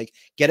that we like,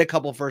 get a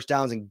couple first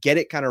downs and get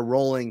it kind of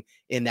rolling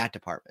in that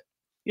department.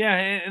 Yeah,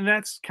 and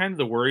that's kind of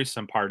the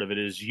worrisome part of it,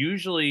 is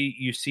usually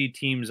you see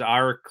teams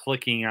are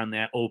clicking on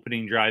that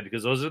opening drive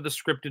because those are the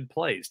scripted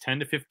plays, 10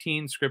 to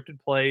 15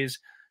 scripted plays.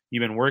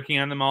 You've been working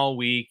on them all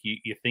week.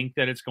 You think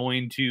that it's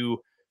going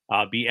to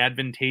be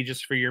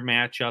advantageous for your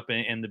matchup,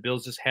 and the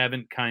Bills just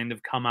haven't kind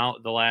of come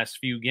out the last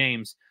few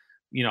games.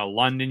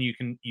 London, you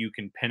can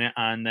pin it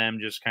on them,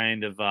 just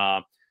kind of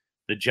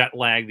the jet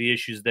lag, the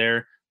issues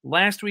there.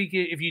 Last week,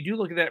 if you do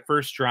look at that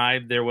first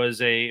drive,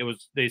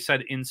 they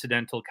said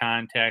incidental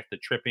contact, the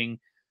tripping.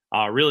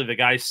 Really, the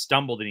guy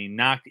stumbled and he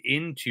knocked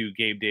into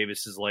Gabe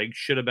Davis's leg.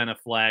 Should have been a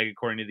flag,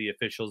 according to the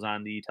officials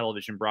on the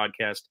television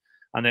broadcast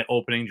on that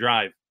opening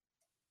drive.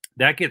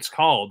 That gets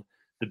called.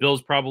 The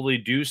Bills probably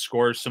do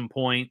score some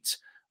points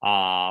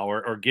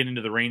or get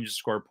into the range to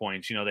score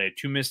points. They had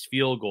 2 missed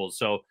field goals.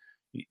 So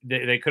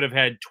they could have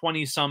had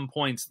 20-some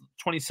points,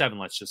 27,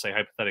 let's just say,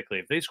 hypothetically.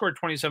 If they scored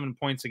 27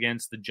 points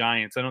against the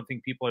Giants, I don't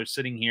think people are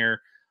sitting here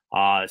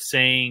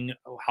saying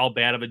how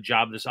bad of a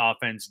job this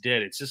offense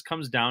did. It just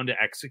comes down to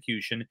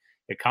execution.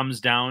 It comes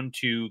down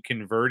to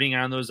converting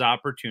on those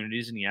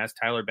opportunities. And yes,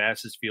 Tyler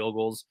Bass's field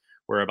goals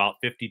were about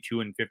 52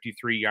 and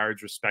 53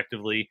 yards,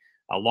 respectively.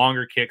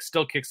 Longer kicks,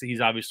 still kicks that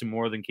he's obviously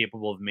more than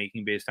capable of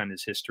making based on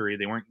his history.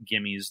 They weren't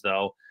gimmies,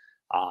 though.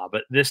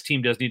 But this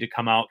team does need to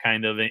come out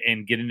kind of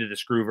and get into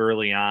this groove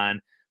early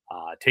on,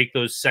 take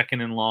those second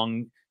and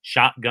long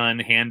shotgun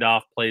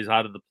handoff plays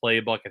out of the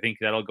playbook. I think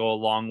that'll go a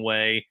long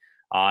way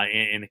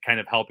in kind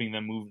of helping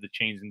them move the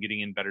chains and getting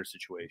in better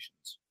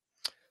situations.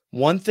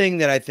 One thing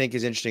that I think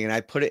is interesting, and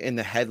I put it in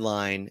the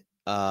headline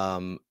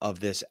of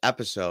this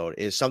episode,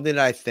 is something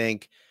that I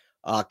think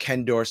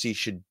Ken Dorsey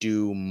should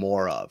do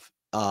more of.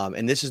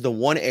 And this is the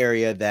one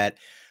area that,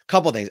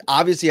 couple things.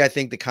 Obviously, I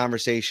think the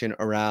conversation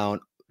around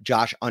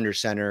Josh under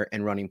center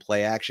and running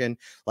play action.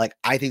 Like,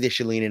 I think they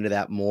should lean into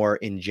that more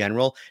in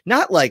general,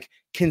 not like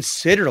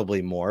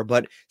considerably more,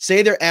 but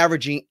say they're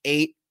averaging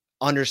 8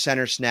 under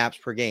center snaps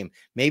per game,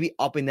 maybe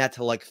upping that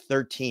to like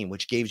 13,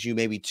 which gives you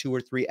maybe 2 or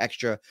 3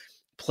 extra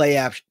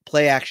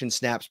play action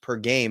snaps per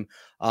game.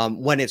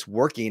 When it's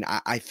working,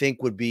 I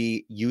think would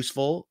be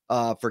useful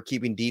for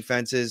keeping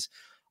defenses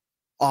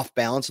off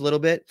balance a little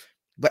bit.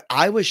 But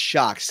I was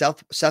shocked.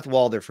 Seth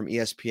Walder from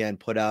ESPN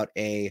put out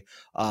a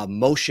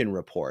motion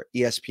report.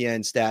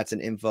 ESPN Stats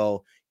and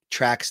Info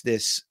tracks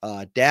this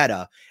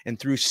data. And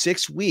through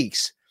 6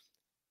 weeks,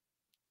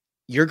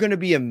 you're going to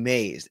be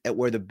amazed at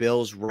where the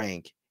Bills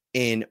rank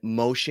in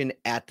motion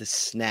at the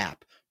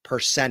snap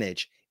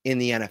percentage in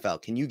the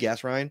NFL. Can you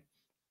guess, Ryan,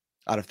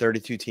 out of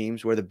 32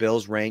 teams, where the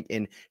Bills rank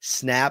in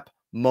snap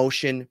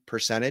motion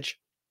percentage?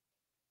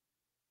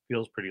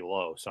 Feels pretty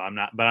low. So I'm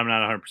not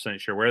 100%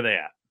 sure. Where are they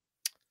at?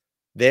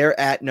 They're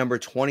at number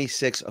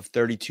 26 of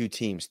 32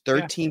 teams.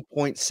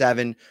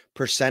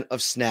 13.7%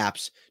 of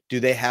snaps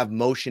do they have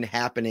motion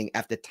happening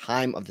at the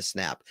time of the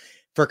snap.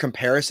 For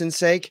comparison's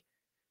sake,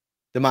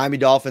 the Miami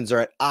Dolphins are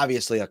at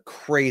obviously a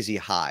crazy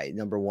high,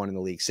 number 1 in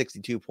the league.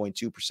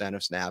 62.2%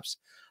 of snaps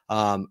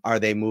are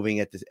they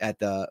moving at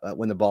the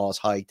when the ball is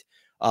hiked.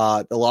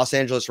 The Los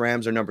Angeles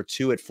Rams are number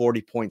 2 at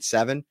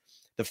 40.7.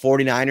 The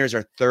 49ers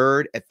are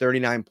 3rd at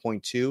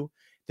 39.2.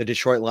 The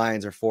Detroit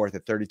Lions are 4th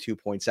at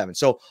 32.7.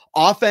 So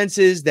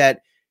offenses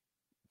that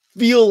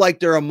feel like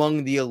they're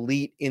among the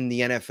elite in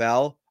the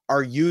NFL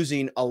are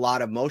using a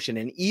lot of motion.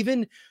 And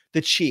even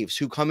the Chiefs,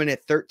 who come in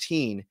at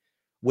 13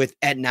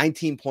 at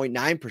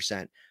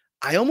 19.9%,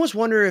 I almost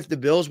wonder if the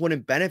Bills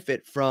wouldn't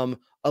benefit from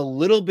a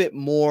little bit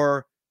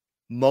more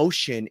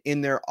motion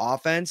in their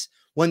offense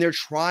when they're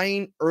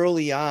trying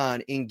early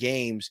on in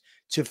games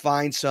to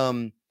find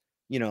some,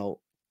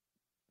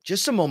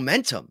 just some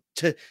momentum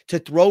to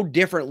throw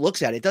different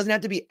looks at it. It doesn't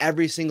have to be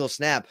every single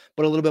snap,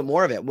 but a little bit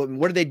more of it.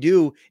 What did they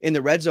do in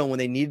the red zone when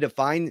they needed to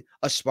find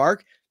a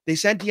spark? They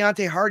sent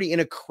Deontay Hardy in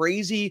a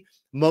crazy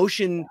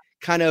motion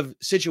kind of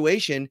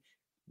situation,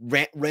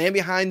 ran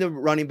behind the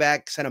running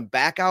back, sent him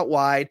back out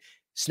wide,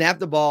 snapped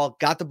the ball,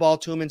 got the ball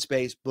to him in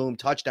space, boom,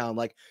 touchdown.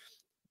 Like,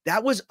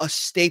 that was a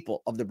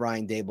staple of the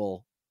Brian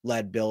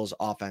Dable-led Bills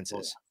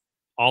offenses.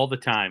 All the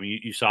time.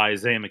 You saw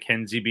Isaiah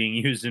McKenzie being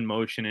used in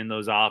motion in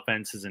those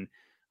offenses, and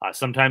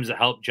sometimes it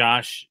helped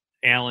Josh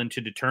Allen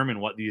to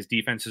determine what these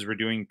defenses were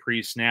doing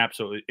pre-snap,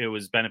 so it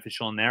was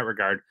beneficial in that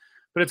regard.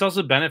 But it's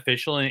also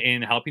beneficial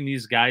in helping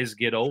these guys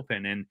get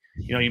open. And,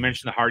 you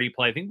mentioned the Hardy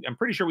play. I'm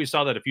pretty sure we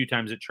saw that a few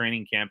times at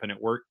training camp, and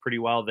it worked pretty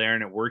well there,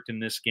 and it worked in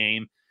this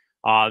game.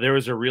 There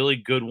was a really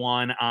good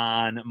one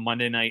on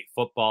Monday Night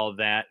Football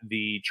that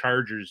the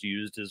Chargers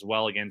used as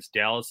well against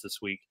Dallas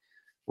this week,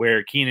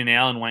 where Keenan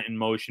Allen went in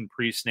motion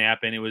pre-snap,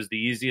 and it was the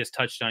easiest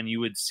touchdown you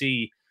would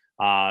see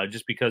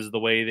just because of the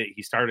way that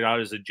he started out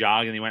as a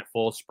jog and he went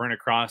full sprint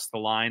across the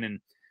line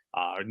and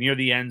near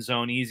the end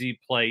zone, easy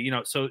play.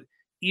 So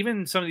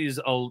even some of these,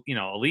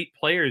 elite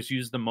players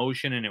use the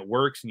motion and it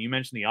works. And you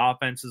mentioned the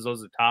offenses,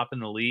 those are top in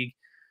the league.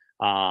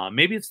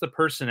 Maybe it's the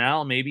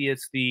personnel, maybe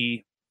it's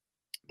the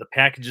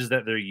packages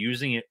that they're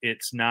using.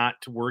 It's not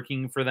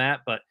working for that.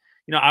 But,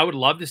 I would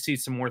love to see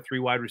some more 3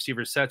 wide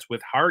receiver sets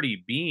with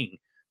Hardy being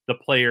the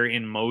player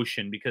in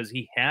motion, because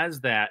he has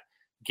that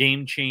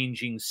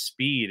game-changing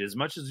speed. As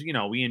much as,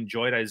 we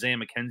enjoyed Isaiah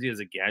McKenzie as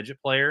a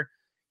gadget player,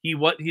 he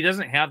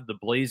doesn't have the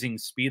blazing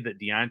speed that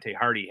Deontay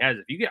Hardy has.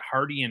 If you get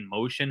Hardy in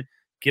motion,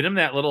 get him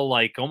that little,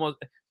 I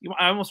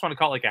almost want to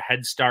call it like a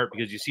head start,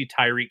 because you see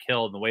Tyreek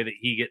Hill and the way that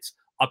he gets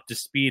up to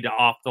speed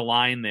off the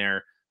line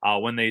there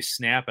when they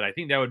snap it. I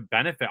think that would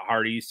benefit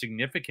Hardy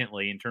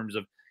significantly in terms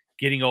of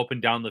getting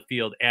open down the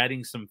field,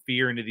 adding some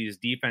fear into these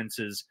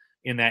defenses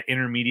in that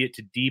intermediate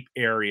to deep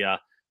area,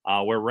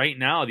 where right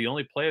now the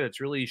only player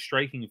that's really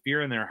striking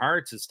fear in their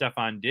hearts is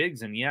Stephon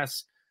Diggs. And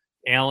yes,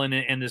 Allen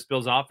and this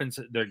Bills offense,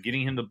 they're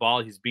getting him the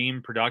ball. He's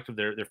being productive.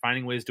 They're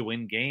finding ways to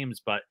win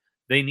games, but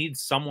they need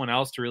someone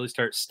else to really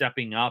start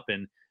stepping up.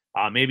 And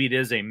maybe it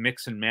is a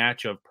mix and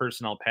match of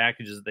personnel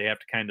packages that they have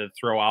to kind of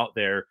throw out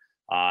there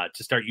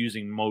to start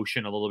using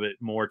motion a little bit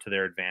more to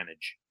their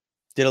advantage.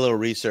 Did a little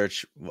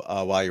research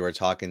while you were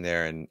talking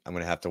there, and I'm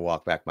going to have to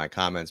walk back my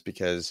comments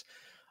because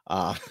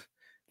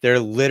they're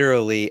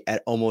literally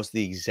at almost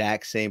the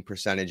exact same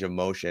percentage of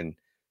motion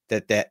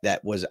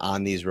that was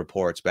on these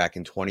reports back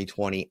in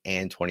 2020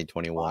 and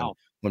 2021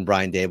 when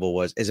Brian Dable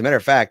was. As a matter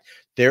of fact,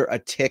 they're a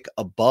tick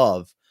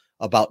above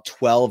about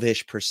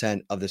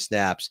 12-ish% of the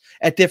snaps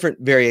at different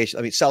variations.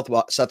 I mean,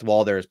 Seth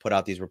Walder has put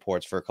out these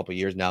reports for a couple of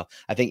years now.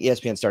 I think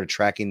ESPN started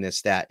tracking this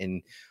stat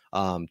in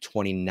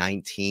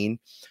 2019.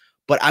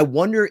 But I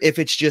wonder if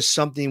it's just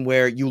something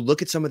where you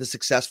look at some of the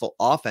successful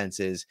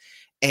offenses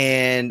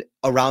and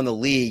around the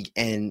league,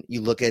 and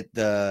you look at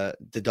the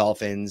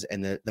Dolphins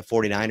and the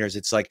 49ers,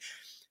 it's like,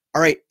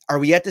 all right, are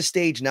we at the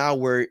stage now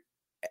where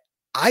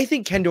I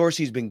think Ken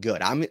Dorsey's been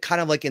good? I'm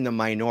kind of like in the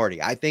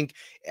minority. I think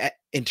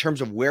in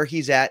terms of where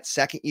he's at,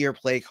 second year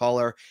play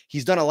caller,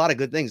 he's done a lot of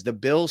good things. The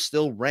Bills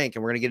still rank,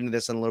 and we're going to get into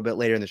this in a little bit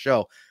later in the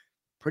show,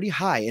 pretty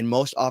high in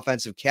most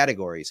offensive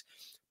categories.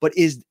 But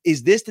is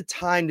this the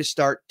time to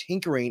start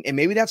tinkering? And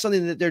maybe that's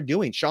something that they're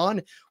doing. Sean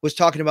was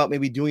talking about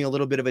maybe doing a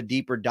little bit of a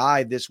deeper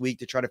dive this week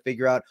to try to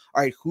figure out,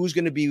 all right, who's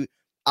going to be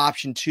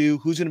option 2,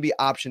 who's going to be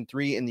option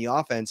 3 in the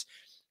offense.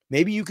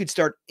 Maybe you could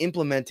start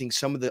implementing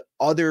some of the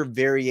other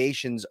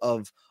variations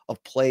of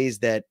plays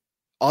that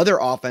other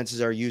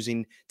offenses are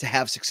using to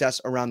have success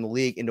around the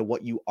league into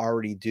what you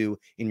already do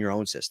in your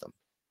own system.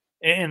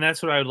 And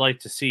that's what I would like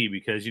to see,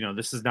 because,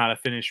 this is not a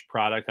finished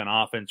product on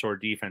offense or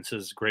defense.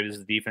 As great as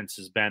the defense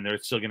has been, they're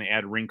still going to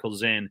add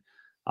wrinkles in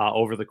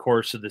over the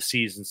course of the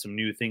season, some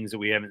new things that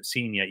we haven't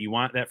seen yet. You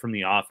want that from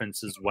the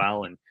offense as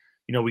well. And,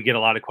 we get a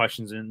lot of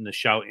questions in the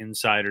Shout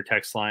Insider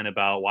text line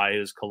about why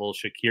is Khalil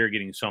Shakir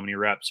getting so many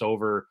reps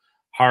over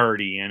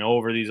Hardy and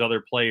over these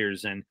other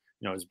players. And,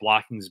 his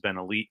blocking's been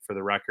elite for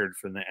the record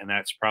and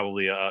that's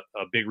probably a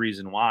big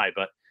reason why.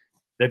 But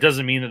that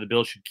doesn't mean that the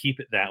Bills should keep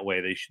it that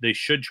way. They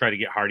should try to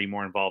get Hardy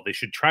more involved. They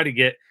should try to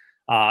get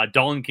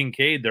Dolan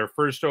Kincaid, their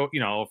first,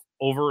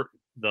 over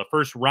the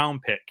first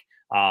round pick,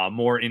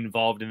 more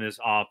involved in this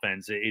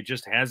offense. It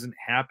just hasn't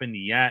happened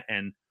yet.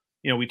 And,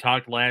 we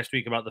talked last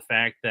week about the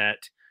fact that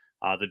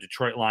the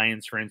Detroit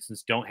Lions, for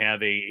instance, don't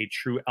have a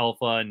true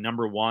alpha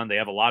number 1. They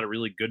have a lot of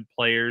really good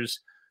players.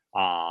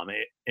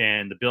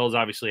 And the Bills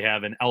obviously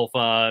have an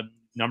alpha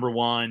number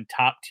 1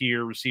 top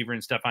tier receiver in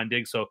Stephon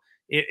Diggs. So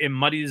it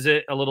muddies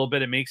it a little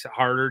bit. It makes it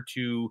harder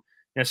to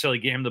necessarily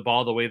get him the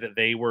ball the way that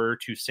they were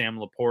to Sam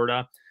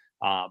Laporta.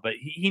 But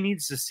he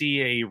needs to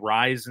see a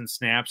rise in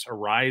snaps, a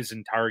rise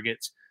in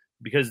targets,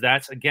 because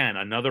that's, again,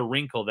 another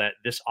wrinkle that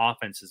this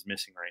offense is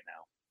missing right now.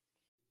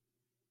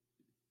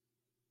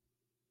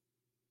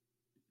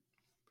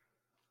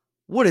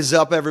 What is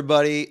up,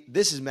 everybody?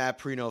 This is Matt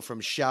Perino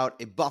from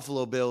Shout, a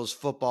Buffalo Bills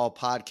football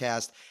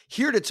podcast,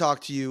 here to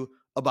talk to you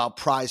about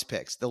Prize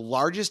Picks, the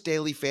largest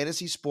daily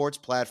fantasy sports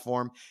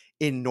platform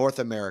in North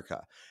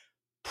America.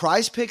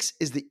 Prize Picks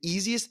is the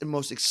easiest and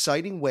most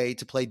exciting way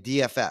to play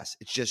DFS.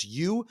 It's just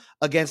you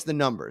against the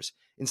numbers.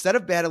 Instead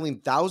of battling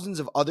thousands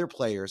of other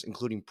players,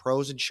 including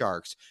pros and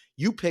sharks,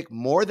 you pick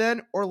more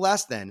than or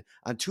less than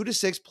on 2 to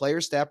 6 player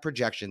stat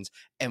projections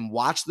and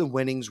watch the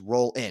winnings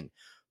roll in.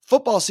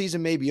 Football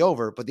season may be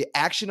over, but the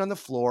action on the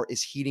floor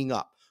is heating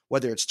up.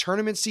 Whether it's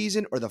tournament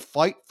season or the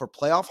fight for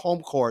playoff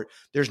home court,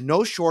 there's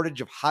no shortage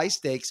of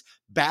high-stakes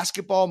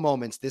basketball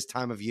moments this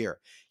time of year.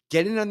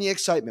 Get in on the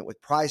excitement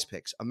with Prize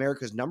Picks,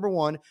 America's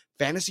 #1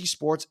 fantasy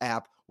sports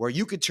app, where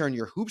you could turn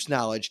your hoops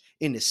knowledge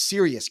into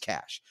serious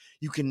cash.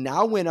 You can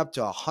now win up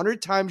to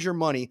 100 times your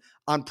money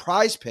on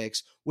Prize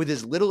Picks with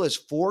as little as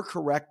 4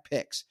 correct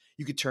picks.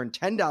 You could turn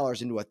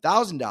 $10 into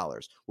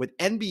 $1,000 with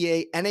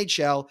NBA,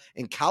 NHL,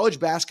 and college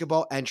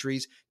basketball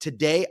entries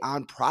today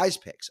on Prize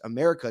Picks,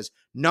 America's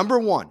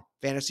 #1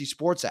 fantasy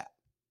sports app.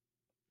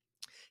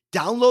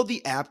 Download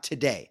the app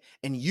today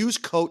and use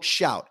code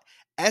SHOUT,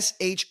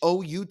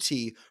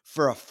 SHOUT,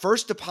 for a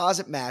first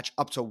deposit match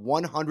up to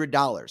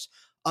 $100.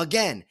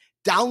 Again,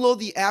 download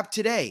the app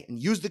today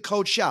and use the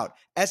code SHOUT,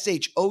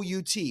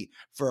 SHOUT,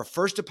 for a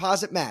first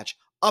deposit match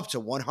up to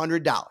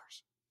 $100.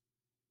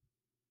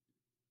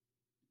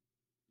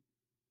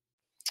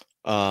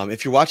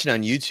 If you're watching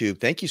on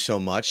YouTube, thank you so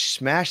much.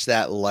 Smash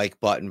that like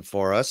button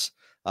for us.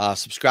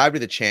 Subscribe to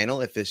the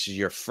channel if this is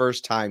your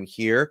first time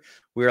here.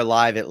 We are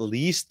live at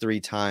least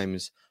 3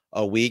 times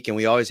a week, and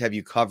we always have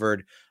you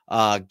covered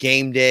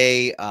game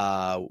day,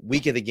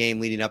 week of the game,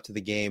 leading up to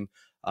the game,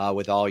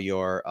 with all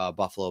your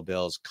Buffalo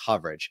Bills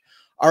coverage.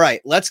 All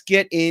right, let's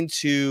get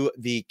into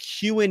the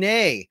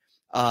Q&A.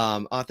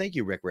 Thank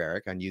you, Rick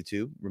Rarick on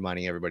YouTube,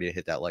 reminding everybody to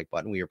hit that like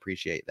button. We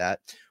appreciate that.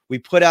 We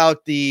put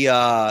out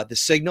the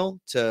signal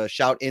to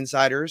Shout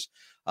Insiders,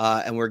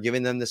 and we're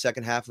giving them the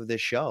second half of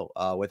this show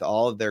with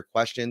all of their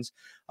questions.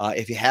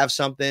 If you have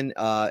something,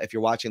 if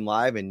you're watching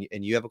live and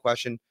you have a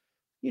question,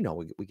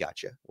 we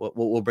got you.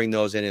 We'll bring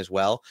those in as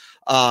well.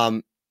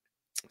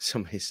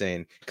 Somebody's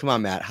saying, come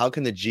on, Matt, how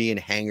can the G in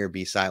hanger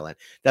be silent?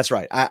 That's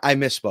right. I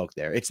misspoke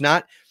there. It's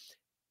not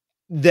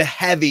the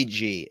heavy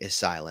G is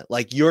silent.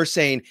 Like you're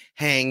saying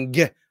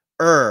hanger,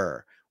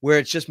 where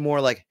it's just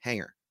more like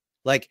hanger.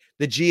 Like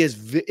the G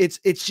is,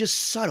 it's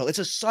just subtle. It's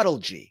a subtle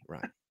G,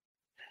 right?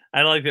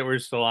 I like that we're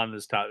still on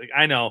this topic.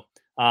 I know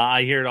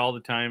I hear it all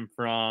the time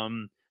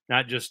from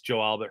not just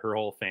Joelle, but her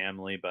whole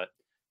family. But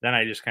then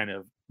I just kind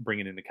of bring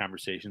it into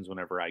conversations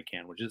whenever I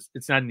can, which is,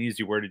 it's not an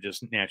easy word to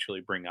just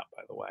naturally bring up,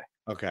 by the way.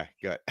 Okay,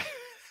 good.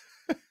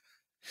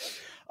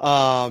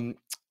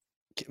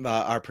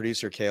 Our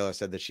producer Kayla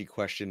said that she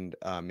questioned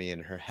me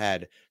in her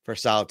head for a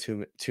solid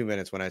two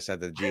minutes when I said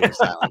the G was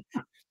silent.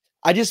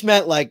 I just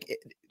meant like,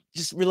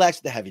 just relax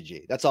the heavy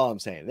G. That's all I'm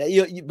saying.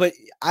 But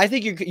I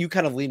think you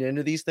kind of lean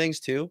into these things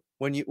too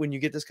when you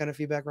get this kind of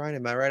feedback, Ryan.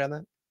 Am I right on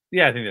that?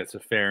 Yeah, I think that's a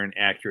fair and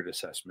accurate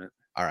assessment.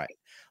 All right,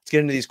 let's get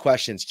into these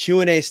questions.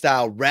 Q&A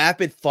style,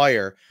 rapid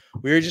fire.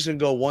 We were just gonna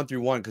go 1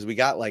 through 1 because we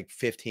got like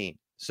 15.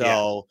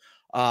 So,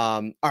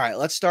 all right,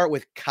 let's start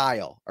with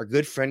Kyle, our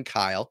good friend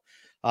Kyle.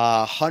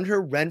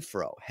 Hunter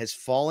Renfrow has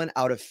fallen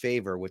out of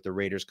favor with the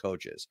Raiders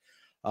coaches.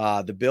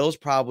 The Bills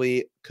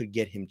probably could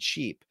get him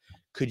cheap.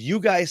 Could you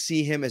guys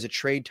see him as a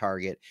trade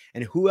target?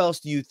 And who else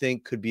do you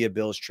think could be a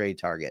Bills trade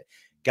target?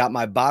 Got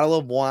my bottle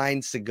of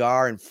wine,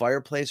 cigar, and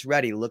fireplace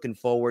ready. Looking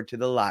forward to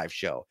the live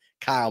show.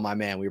 Kyle, my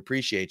man, we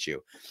appreciate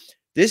you.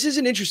 This is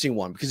an interesting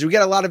one because we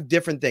got a lot of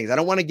different things. I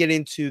don't want to get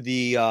into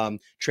the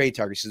trade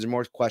targets because there's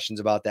more questions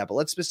about that, but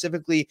let's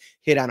specifically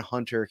hit on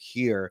Hunter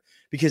here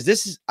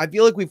because I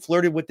feel like we've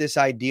flirted with this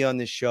idea on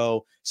this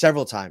show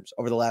several times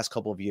over the last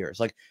couple of years.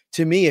 Like,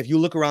 to me, if you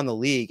look around the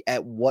league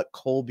at what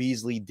Cole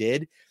Beasley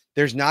did,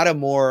 there's not a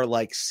more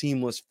like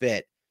seamless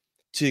fit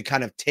to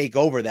kind of take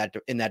over that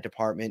in that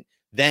department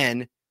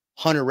than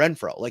Hunter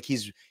Renfrow. Like,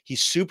 he's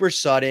super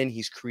sudden.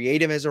 He's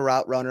creative as a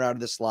route runner out of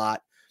the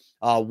slot.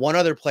 One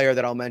other player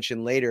that I'll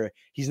mention later,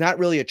 he's not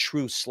really a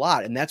true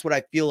slot. And that's what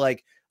I feel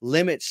like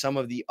limits some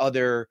of the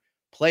other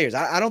players.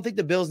 I don't think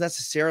the Bills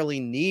necessarily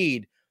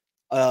need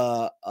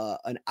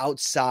an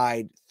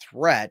outside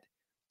threat,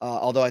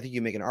 although I think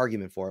you make an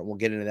argument for it. We'll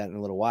get into that in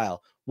a little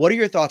while. What are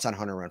your thoughts on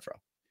Hunter Renfrow?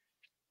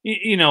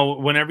 You know,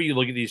 whenever you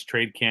look at these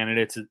trade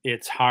candidates,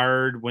 it's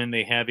hard when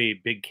they have a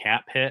big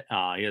cap hit.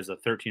 He has a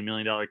 $13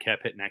 million cap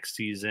hit next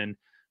season.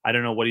 I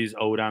don't know what he's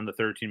owed on the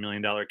 $13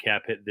 million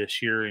cap hit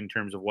this year in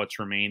terms of what's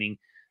remaining.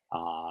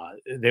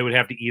 They would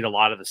have to eat a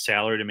lot of the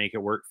salary to make it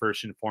work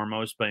first and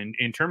foremost. But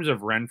in terms of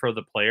Renfrow,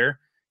 the player,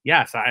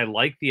 yes, I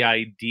like the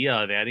idea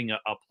of adding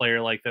a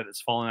player like that that's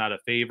fallen out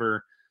of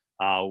favor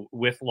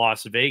with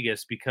Las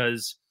Vegas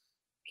because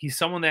he's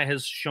someone that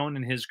has shown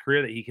in his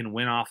career that he can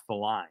win off the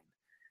line.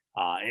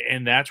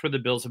 And that's where the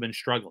Bills have been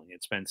struggling.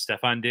 It's been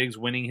Stephon Diggs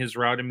winning his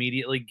route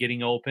immediately,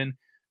 getting open,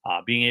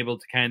 being able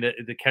to kind of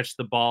catch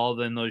the ball,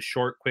 then those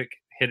short, quick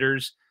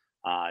hitters.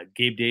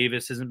 Gabe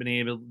Davis hasn't been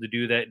able to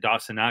do that.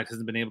 Dawson Knox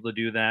hasn't been able to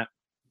do that.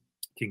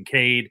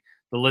 Kincaid,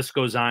 the list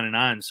goes on and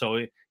on.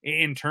 So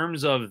in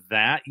terms of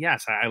that,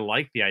 yes, I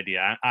like the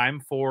idea. I'm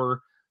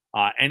for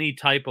any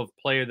type of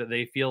player that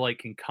they feel like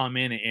can come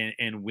in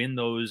and win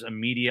those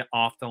immediate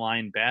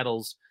off-the-line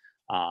battles,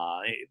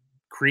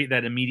 create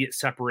that immediate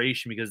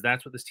separation, because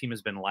that's what this team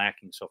has been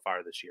lacking so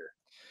far this year.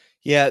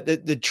 Yeah,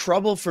 the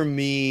trouble for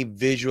me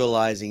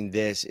visualizing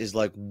this is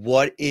like,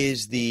 what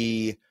is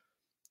the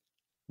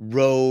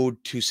road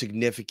to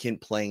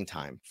significant playing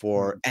time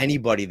for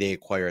anybody they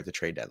acquire at the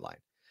trade deadline?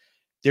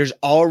 There's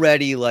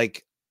already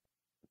like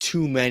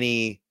too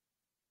many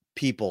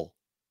people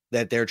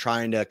that they're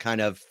trying to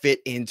kind of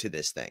fit into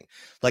this thing.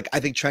 Like,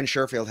 I think Trent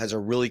Sherfield has a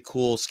really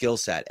cool skill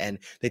set, and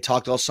they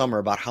talked all summer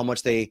about how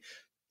much they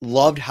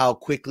loved how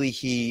quickly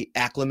he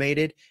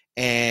acclimated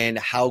and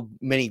how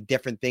many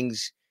different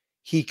things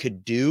he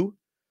could do.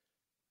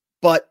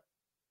 But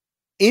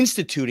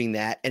instituting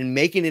that and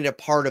making it a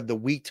part of the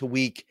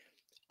week-to-week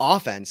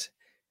offense,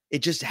 it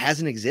just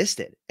hasn't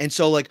existed. And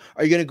so, like,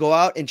 are you going to go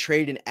out and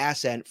trade an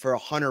asset for a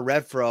Hunter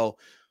Renfrow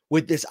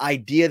with this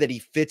idea that he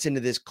fits into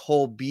this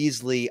Cole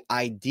Beasley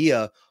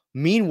idea?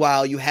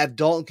 Meanwhile, you have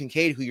Dalton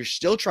Kincaid, who you're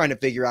still trying to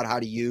figure out how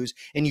to use,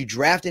 and you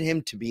drafted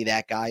him to be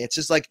that guy. It's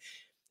just like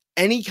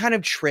any kind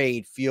of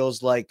trade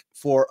feels like,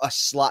 for a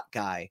slot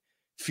guy,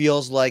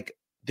 feels like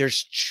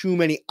there's too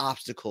many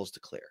obstacles to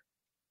clear.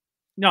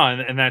 No,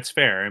 and that's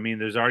fair. I mean,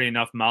 there's already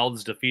enough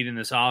mouths to feed in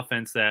this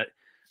offense that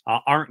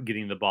aren't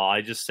getting the ball.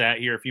 I just sat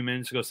here a few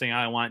minutes ago saying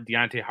I want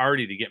Deontay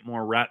Hardy to get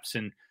more reps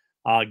and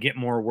get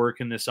more work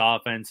in this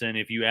offense. And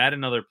if you add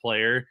another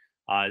player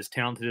as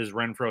talented as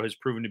Renfrow has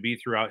proven to be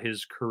throughout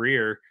his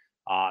career,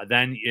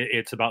 then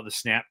it's about the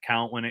snap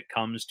count when it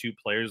comes to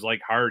players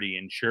like Hardy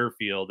and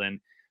Sherfield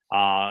and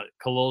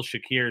Khalil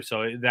Shakir.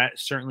 So that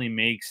certainly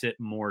makes it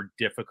more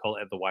difficult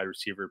at the wide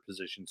receiver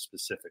position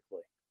specifically.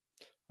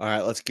 All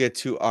right, let's get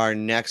to our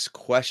next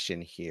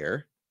question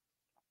here.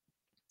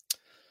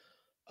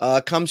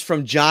 Comes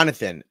from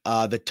Jonathan.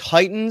 The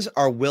Titans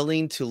are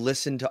willing to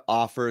listen to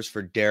offers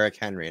for Derrick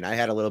Henry. And I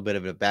had a little bit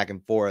of a back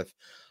and forth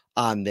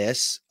on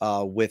this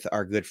with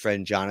our good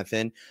friend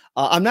Jonathan.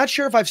 I'm not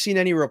sure if I've seen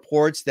any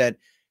reports that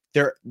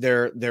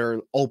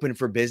they're open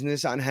for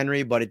business on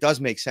Henry, but it does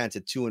make sense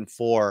at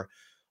 2-4.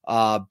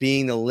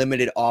 Being the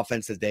limited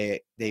offense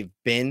that they've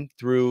been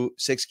through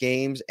 6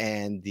 games,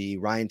 and the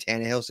Ryan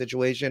Tannehill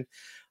situation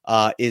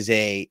is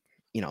a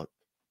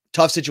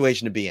tough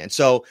situation to be in.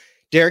 So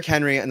Derrick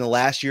Henry in the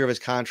last year of his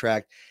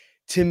contract,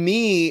 to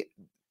me,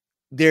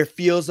 there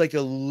feels like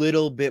a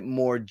little bit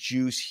more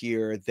juice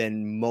here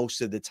than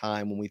most of the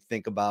time when we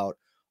think about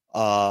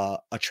a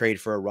trade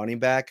for a running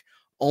back,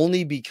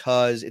 only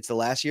because it's the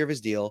last year of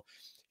his deal.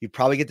 You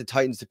probably get the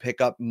Titans to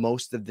pick up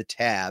most of the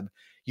tab.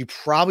 You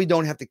probably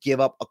don't have to give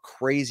up a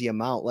crazy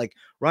amount. Like,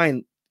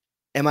 Ryan,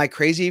 am I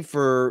crazy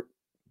for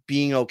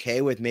being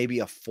okay with maybe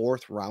a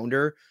 4th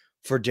rounder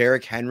for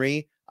Derrick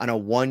Henry on a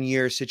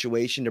 1-year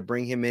situation to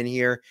bring him in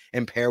here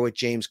and pair with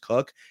James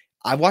Cook?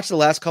 I've watched the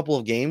last couple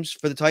of games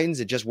for the Titans.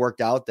 It just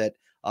worked out that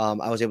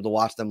I was able to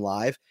watch them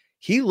live.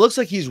 He looks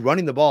like he's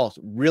running the ball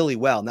really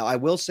well. Now, I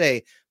will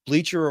say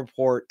Bleacher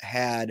Report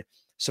had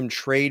some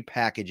trade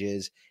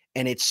packages,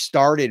 and it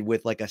started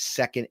with like a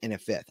 2nd and a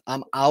 5th.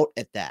 I'm out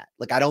at that.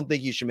 Like, I don't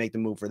think you should make the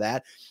move for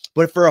that.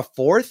 But for a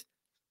 4th,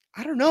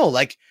 I don't know.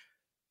 Like,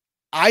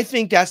 I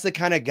think that's the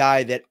kind of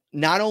guy that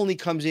not only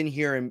comes in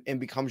here and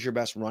becomes your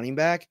best running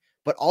back,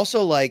 but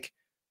also like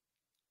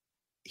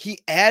he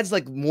adds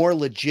like more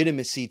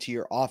legitimacy to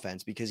your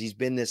offense because he's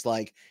been this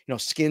like,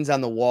 skins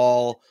on the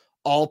wall,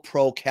 all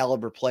pro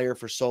caliber player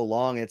for so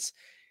long.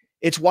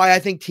 It's why I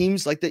think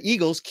teams like the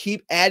Eagles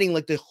keep adding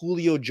like the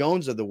Julio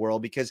Jones of the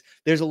world, because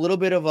there's a little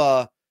bit of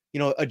a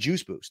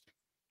juice boost.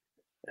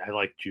 I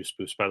like juice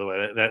boost, by the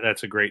way.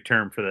 That's a great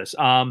term for this.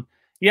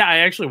 Yeah, I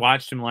actually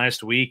watched him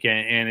last week,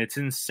 and it's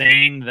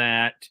insane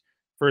that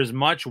for as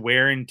much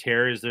wear and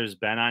tear as there's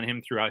been on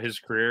him throughout his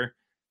career,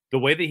 the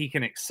way that he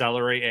can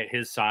accelerate at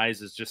his size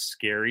is just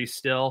scary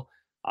still.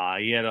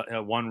 He had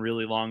a one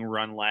really long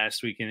run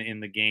last week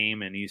in the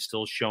game, and he's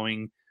still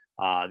showing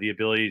the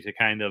ability to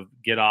kind of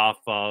get off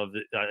of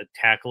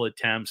tackle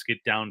attempts,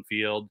 get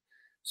downfield.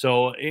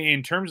 So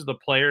in terms of the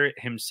player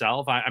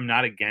himself, I'm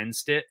not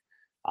against it.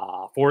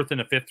 Fourth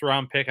and a fifth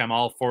round pick, I'm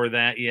all for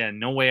that. Yeah,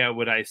 no way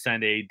would I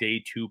send a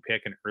day 2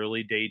 pick, an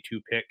early day 2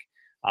 pick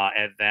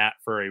at that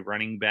for a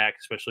running back,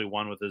 especially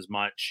one with as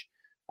much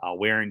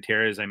wear and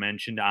tear as I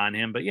mentioned on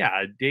him. But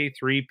yeah, a day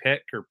 3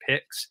 pick or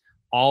picks,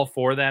 all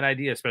for that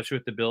idea, especially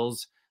with the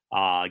Bills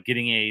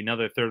getting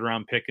another third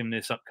round pick in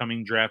this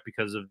upcoming draft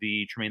because of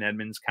the Tremaine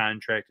Edmonds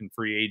contract and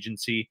free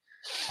agency.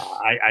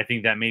 I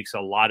think that makes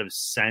a lot of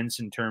sense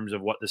in terms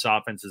of what this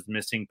offense is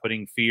missing,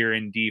 putting fear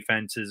in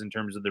defenses in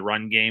terms of the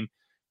run game.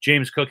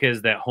 James Cook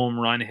has that home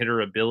run hitter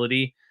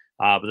ability,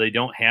 but they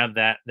don't have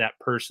that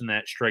person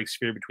that strikes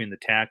fear between the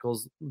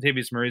tackles.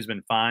 Latavius Murray's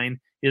been fine.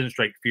 He doesn't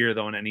strike fear,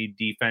 though, in any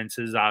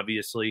defenses,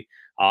 obviously,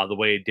 the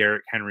way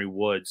Derrick Henry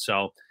would.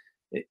 So,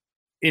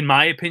 in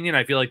my opinion,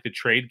 I feel like the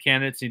trade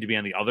candidates need to be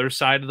on the other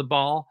side of the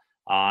ball,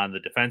 on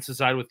the defensive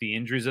side with the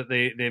injuries that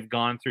they've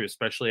gone through,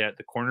 especially at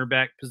the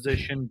cornerback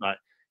position. But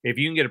if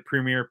you can get a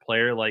premier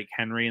player like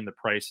Henry and the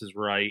price is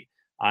right,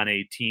 on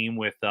a team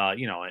with,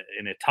 in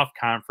a tough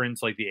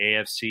conference like the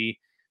AFC,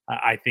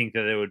 I think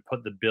that it would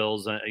put the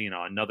Bills,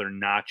 another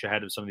notch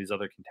ahead of some of these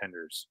other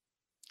contenders.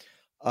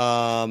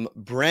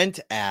 Brent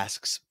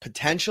asks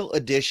potential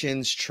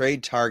additions,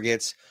 trade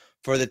targets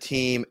for the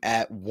team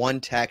at one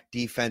tech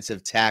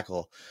defensive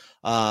tackle.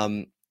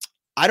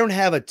 I don't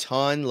have a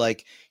ton,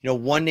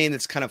 one name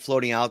that's kind of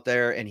floating out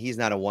there, and he's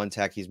not a one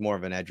tech, he's more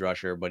of an edge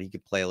rusher, but he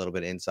could play a little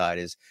bit inside,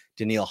 is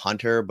Danielle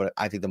Hunter, but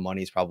I think the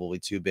money is probably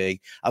too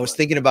big. I was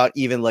thinking about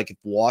even like if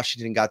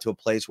Washington got to a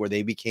place where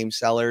they became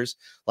sellers,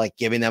 like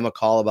giving them a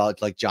call about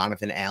like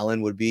Jonathan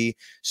Allen would be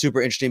super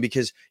interesting,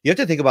 because you have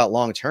to think about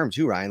long term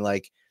too, Ryan.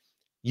 Like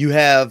you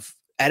have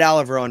Ed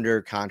Oliver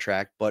under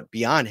contract, but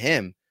beyond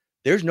him,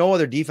 there's no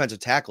other defensive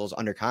tackles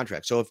under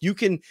contract. So if you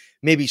can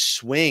maybe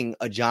swing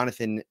a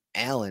Jonathan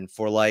Allen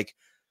for like,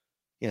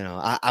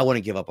 I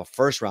wouldn't give up a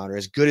first rounder.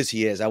 As good as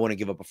he is, I wouldn't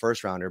give up a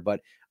first rounder, but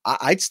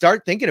I'd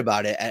start thinking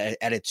about it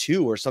at a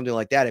 2 or something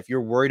like that if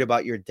you're worried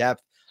about your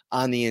depth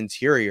on the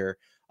interior.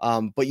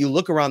 But you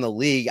look around the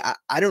league,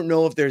 I don't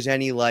know if there's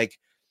any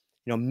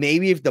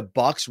maybe if the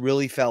Bucks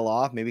really fell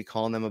off, maybe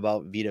calling them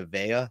about Vita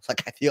Vea.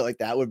 Like I feel like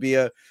that would be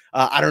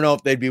I don't know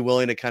if they'd be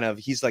willing to kind of,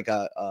 he's like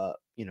a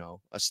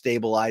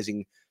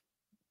stabilizing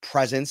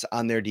presence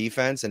on their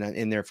defense and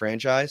in their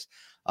franchise.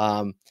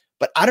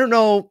 But I don't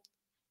know.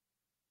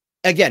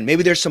 Again,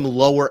 maybe there's some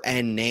lower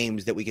end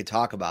names that we could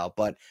talk about,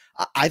 but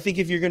I think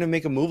if you're going to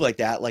make a move like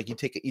that, like you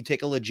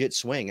take a legit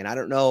swing, and I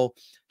don't know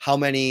how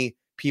many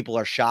people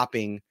are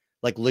shopping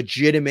like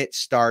legitimate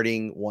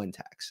starting one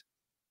techs.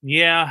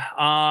 Yeah,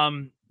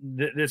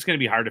 that's going to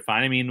be hard to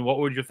find. I mean, what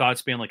would your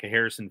thoughts be on like a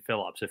Harrison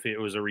Phillips if it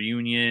was a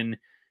reunion?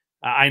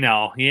 I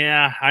know.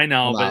 Yeah, I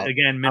know. But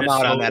again, Minnesota,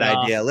 I'm out on that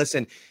idea.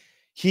 Listen,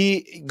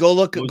 go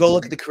look at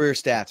the career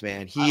stats,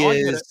 man.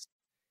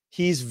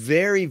 He's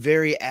very,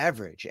 very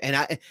average. And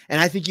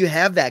I think you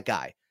have that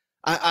guy.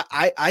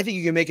 I think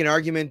you can make an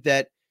argument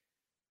that,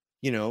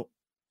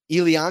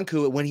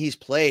 Elianku, when he's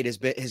played,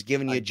 has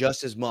given you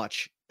just as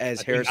much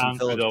as Harrison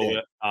Phillips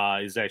did.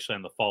 Is actually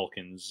on the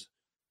Falcons.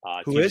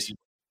 Who is?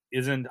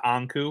 Isn't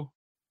Anku?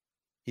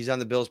 He's on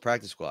the Bills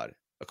practice squad,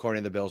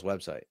 according to the Bills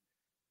website.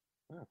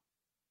 Oh.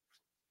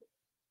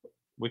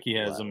 Wiki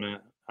has him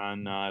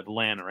on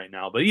Atlanta right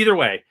now. But either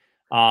way,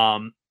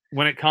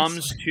 when it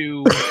comes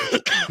to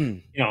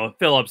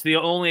Phillips, the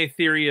only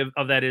theory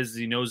of that is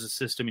he knows the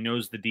system, he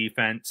knows the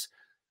defense.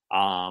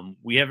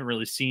 We haven't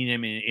really seen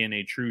him in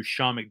a true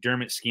Sean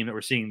McDermott scheme that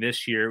we're seeing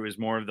this year. It was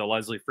more of the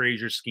Leslie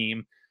Frazier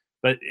scheme,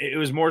 but it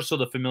was more so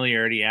the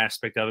familiarity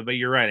aspect of it. But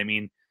you're right. I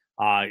mean,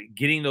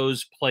 getting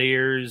those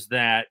players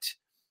that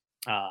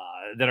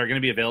are going to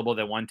be available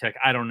at one tech,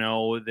 I don't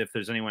know if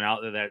there's anyone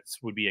out there that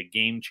would be a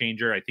game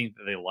changer. I think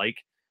that they like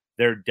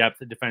their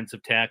depth at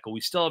defensive tackle.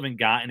 We still haven't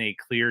gotten a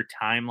clear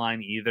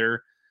timeline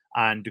either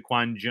on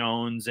Daquan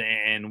Jones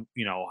and,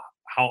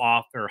 how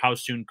often or how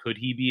soon could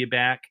he be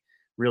back?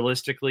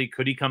 Realistically,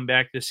 could he come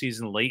back this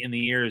season late in the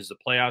year? Is the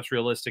playoffs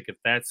realistic? If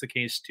that's the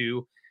case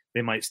too,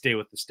 they might stay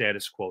with the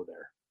status quo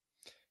there.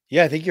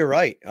 Yeah, I think you're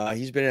right.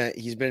 He's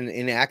been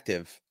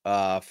inactive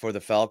for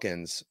the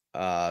Falcons,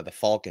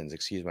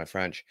 excuse my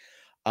French,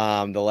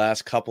 the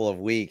last couple of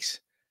weeks.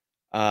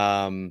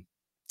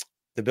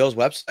 the Bills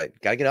website.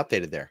 Got to get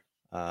updated there.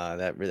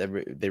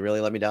 They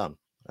really let me down.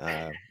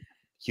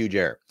 Huge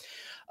error.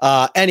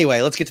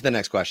 Anyway, let's get to the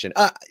next question.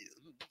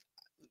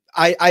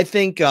 I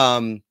think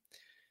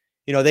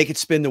they could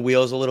spin the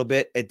wheels a little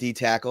bit at D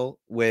tackle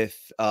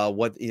with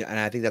and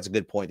I think that's a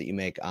good point that you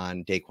make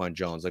on Daquan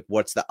Jones. Like,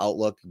 what's the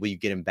outlook? Will you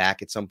get him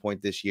back at some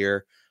point this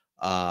year?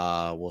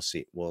 We'll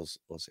see. We'll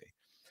see.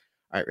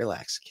 All right,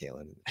 relax,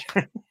 Kaylin.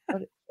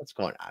 What's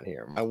going on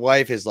here? My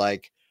wife is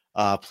like,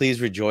 please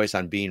rejoice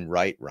on being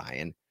right,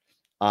 Ryan.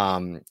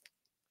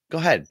 Go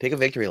ahead, take a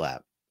victory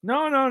lap.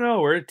 No.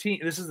 We're a team.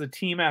 This is a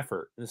team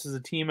effort.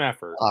 Listen,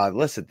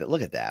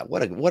 look at that.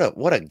 What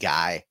a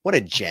guy. What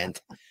a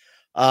gent.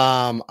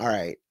 All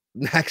right.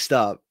 Next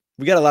up,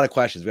 we got a lot of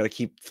questions. We got to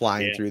keep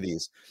flying through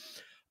these.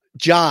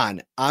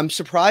 John, I'm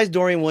surprised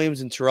Dorian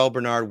Williams and Terrell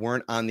Bernard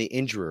weren't on the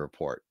injury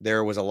report.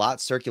 There was a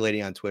lot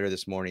circulating on Twitter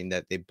this morning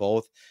that they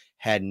both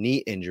had knee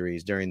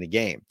injuries during the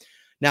game.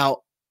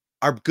 Now,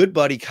 our good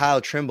buddy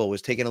Kyle Trimble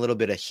was taking a little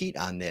bit of heat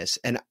on this,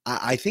 and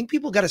I think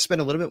people got to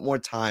spend a little bit more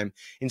time,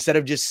 instead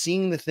of just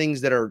seeing the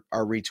things that are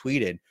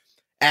retweeted,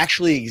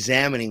 actually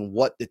examining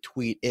what the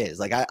tweet is.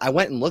 Like, I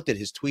went and looked at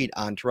his tweet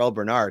on Terrell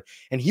Bernard,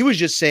 and he was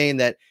just saying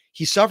that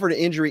he suffered an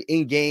injury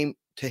in game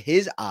to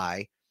his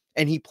eye,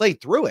 and he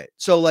played through it.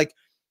 So, like,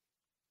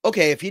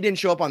 okay, if he didn't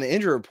show up on the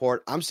injury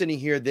report, I'm sitting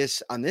here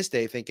on this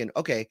day thinking,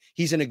 okay,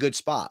 he's in a good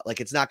spot.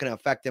 Like, it's not going to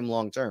affect him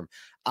long term.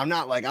 I'm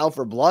not like out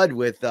for blood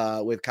with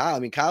Kyle. I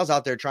mean, Kyle's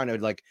out there trying to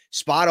like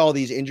spot all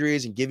these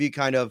injuries and give you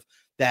kind of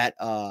that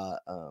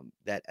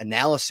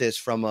analysis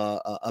from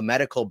a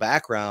medical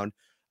background.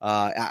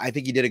 I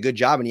think he did a good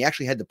job, and he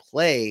actually had to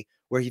play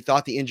where he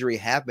thought the injury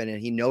happened, and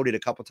he noted a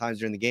couple times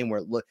during the game where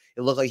it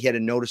looked like he had a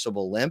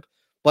noticeable limp.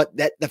 But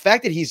the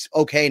fact that he's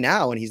okay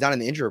now and he's not in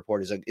the injury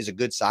report is a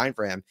good sign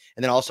for him.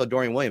 And then also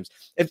Dorian Williams.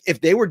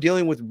 If they were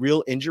dealing with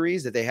real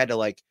injuries that they had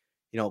to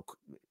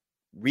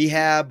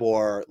rehab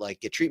or like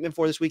get treatment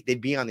for this week,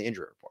 they'd be on the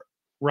injury report.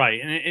 Right.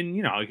 And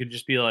it could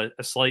just be a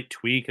slight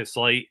tweak, a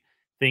slight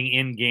thing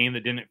in game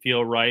that didn't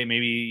feel right.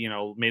 Maybe,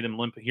 made them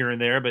limp here and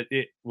there, but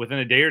within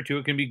a day or two,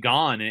 it can be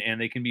gone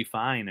and they can be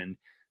fine. And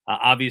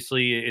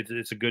obviously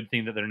it's a good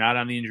thing that they're not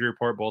on the injury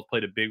report. Both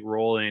played a big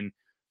role in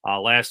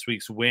last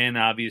week's win.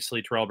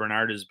 Obviously, Terrell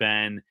Bernard has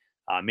been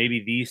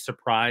maybe the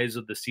surprise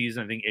of the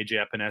season. I think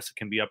AJ Epinesa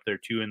can be up there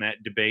too in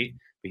that debate,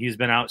 but he's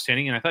been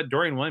outstanding. And I thought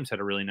Dorian Williams had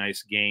a really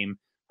nice game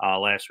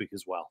last week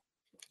as well.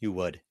 You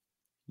would.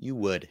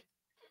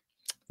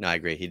 No, I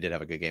agree. He did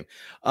have a good game.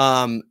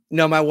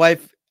 No, my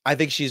wife, I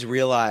think she's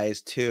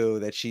realized too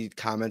that she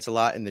comments a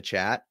lot in the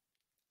chat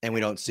and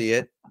we don't see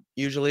it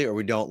usually, or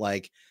we don't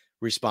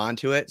respond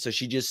to it. So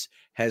she just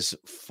has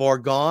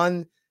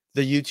foregone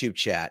the YouTube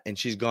chat and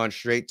she's gone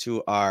straight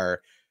to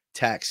our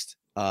text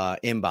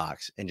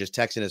inbox and just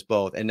texting us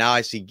both. And now I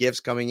see gifts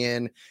coming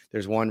in.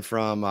 There's one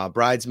from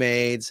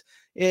Bridesmaids.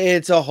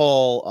 It's a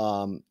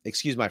whole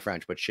excuse my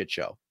French, but shit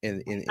show in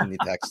the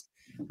text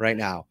right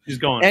now. She's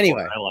going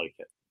anyway. I like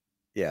it.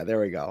 Yeah,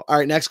 there we go. All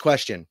right, next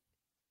question.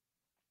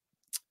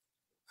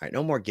 All right,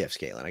 no more gifts,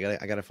 Caitlin.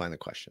 I gotta find the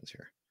questions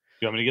here.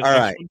 You want me to get all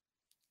the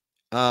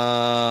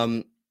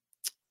next one?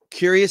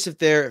 Curious if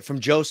there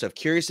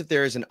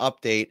is an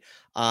update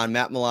on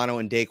Matt Milano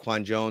and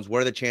Daquan Jones.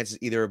 What are the chances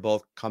either or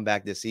both come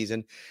back this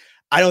season?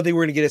 I don't think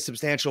we're going to get a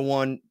substantial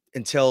one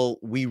until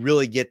we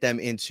really get them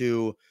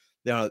into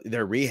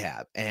their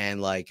rehab.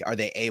 And are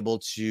they able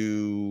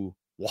to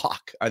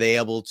walk? Are they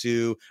able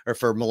to, or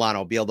for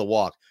Milano, be able to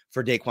walk?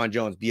 For Daquan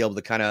Jones, be able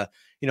to kind of,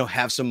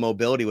 have some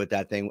mobility with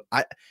that thing.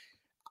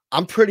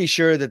 I'm pretty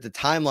sure that the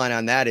timeline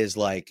on that is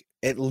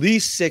at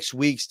least 6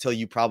 weeks till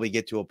you probably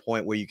get to a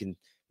point where you can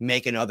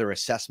make another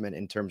assessment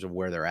in terms of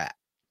where they're at.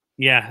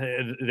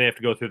 Yeah, they have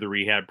to go through the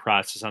rehab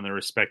process on their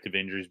respective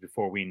injuries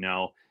before we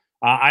know.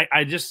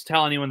 I just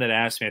tell anyone that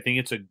asks me, I think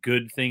it's a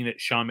good thing that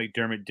Sean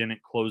McDermott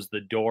didn't close the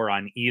door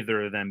on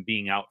either of them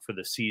being out for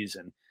the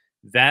season.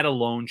 That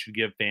alone should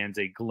give fans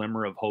a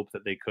glimmer of hope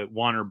that they could,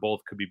 one or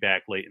both could be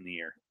back late in the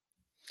year.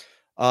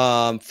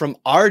 From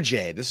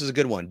RJ, this is a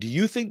good one. Do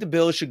you think the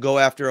Bills should go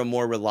after a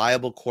more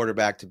reliable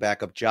quarterback to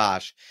back up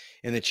Josh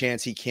in the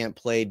chance he can't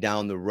play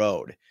down the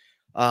road?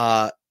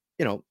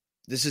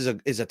 This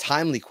is a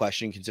timely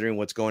question considering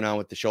what's going on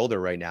with the shoulder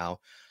right now.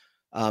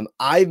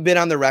 I've been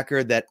on the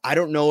record that I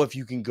don't know if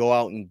you can go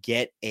out and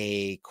get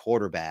a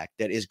quarterback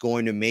that is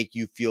going to make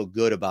you feel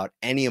good about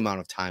any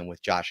amount of time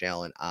with Josh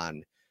Allen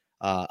on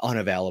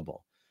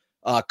unavailable.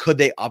 Could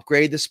they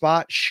upgrade the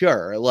spot?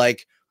 Sure.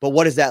 But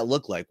what does that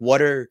look like?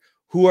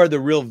 Who are the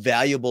real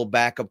valuable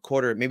backup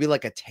quarter? Maybe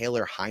like a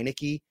Taylor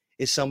Heineke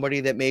is somebody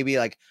that maybe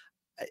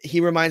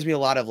he reminds me a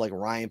lot of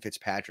Ryan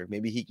Fitzpatrick.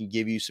 Maybe he can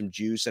give you some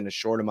juice in a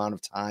short amount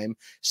of time.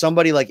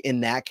 Somebody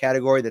in that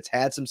category that's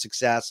had some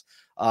success.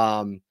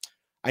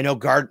 I know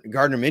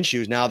Gardner Minshew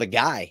is now the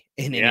guy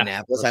in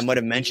Indianapolis. I might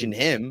have mentioned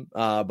him,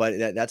 but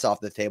that's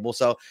off the table.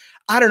 So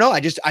I don't know.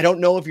 I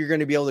don't know if you're going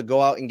to be able to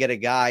go out and get a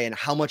guy, and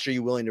how much are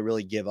you willing to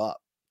really give up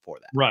for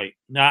that? Right.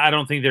 No, I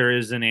don't think there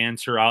is an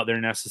answer out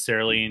there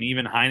necessarily. And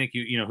even Heineke,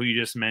 who you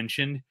just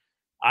mentioned,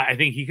 I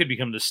think he could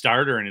become the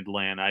starter in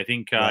Atlanta. I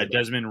think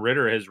Desmond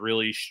Ridder has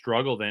really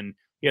struggled, and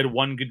he had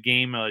one good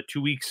game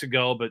 2 weeks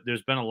ago, but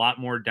there's been a lot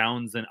more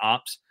downs than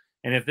ups.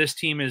 And if this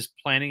team is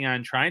planning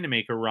on trying to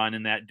make a run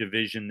in that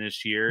division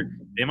this year,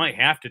 they might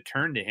have to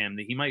turn to him.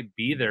 That he might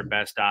be their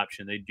best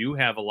option. They do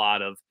have a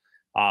lot of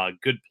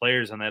good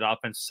players on that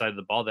offensive side of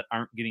the ball that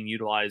aren't getting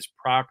utilized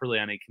properly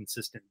on a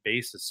consistent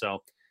basis.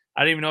 So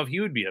I don't even know if he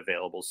would be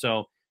available.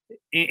 So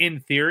in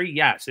theory,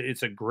 yes,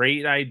 it's a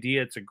great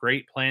idea. It's a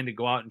great plan to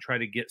go out and try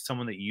to get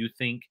someone that you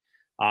think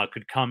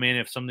could come in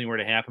if something were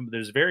to happen. But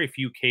there's very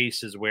few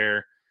cases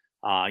where,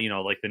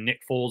 like the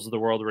Nick Foles of the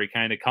world, where he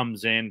kind of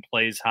comes in,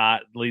 plays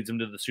hot, leads them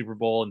to the Super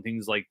Bowl and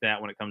things like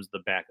that when it comes to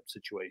the backup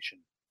situation.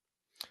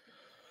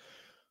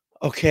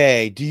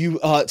 Okay. Do you,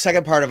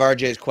 second part of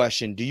RJ's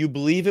question, do you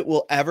believe it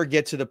will ever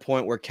get to the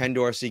point where Ken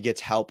Dorsey gets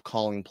help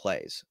calling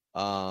plays?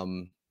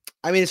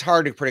 I mean, it's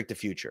hard to predict the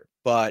future,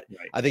 but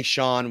right. I think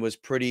Sean was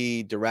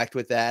pretty direct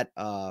with that.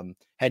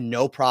 Had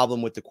no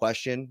problem with the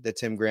question that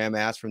Tim Graham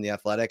asked from The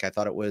Athletic. I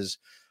thought it was,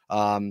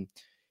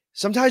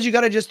 sometimes you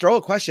got to just throw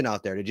a question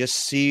out there to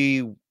just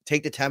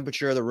take the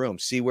temperature of the room,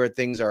 see where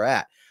things are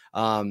at.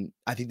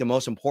 I think the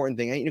most important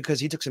thing, because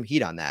he took some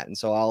heat on that. And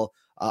so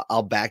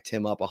I'll back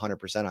him up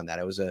 100% on that.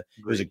 It was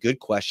a good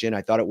question.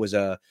 I thought it was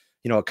a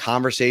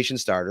conversation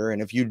starter.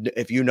 And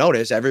if you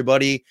notice,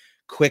 everybody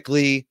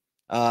quickly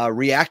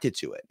reacted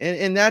to it.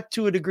 And that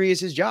to a degree is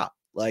his job,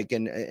 like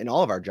in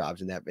all of our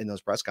jobs in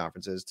those press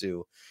conferences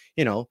to,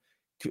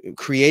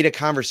 create a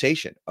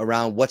conversation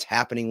around what's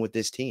happening with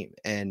this team.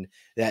 And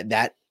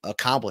that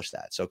accomplished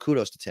that. So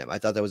kudos to Tim. I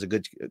thought that was a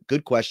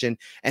good question.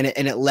 And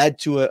it led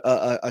to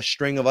a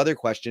string of other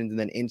questions and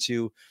then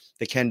into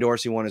the Ken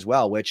Dorsey one as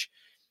well, which,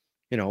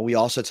 we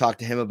also talked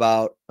to him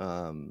about,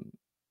 I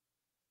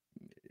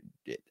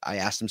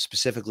asked him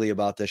specifically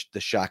about the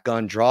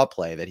shotgun draw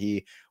play that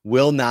he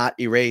will not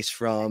erase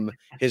from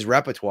his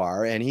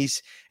repertoire. And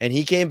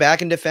he came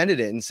back and defended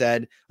it and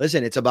said,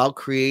 listen, it's about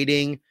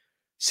creating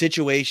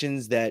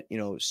situations that,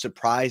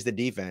 surprise the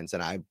defense.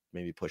 And I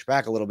maybe push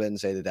back a little bit and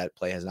say that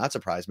play has not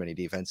surprised many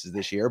defenses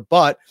this year,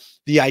 but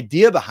the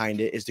idea behind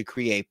it is to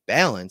create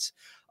balance.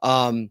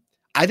 I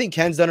think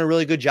Ken's done a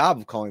really good job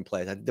of calling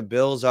plays. I think the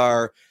Bills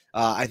are,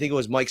 I think it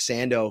was Mike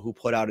Sando who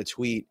put out a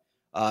tweet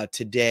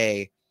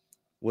today,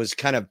 was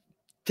kind of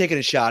taking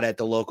a shot at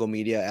the local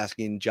media,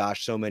 asking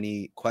Josh so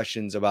many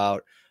questions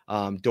about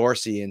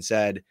Dorsey, and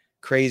said,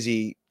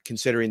 crazy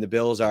considering the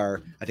Bills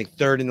are, I think,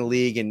 third in the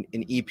league in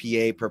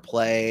EPA per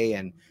play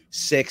and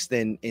sixth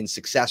in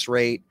success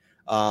rate.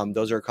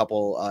 Those are a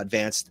couple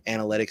advanced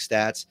analytic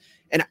stats.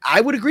 And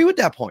I would agree with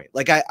that point.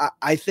 Like,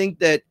 I think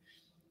that,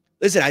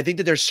 listen, I think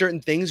that there's certain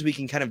things we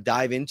can kind of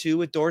dive into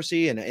with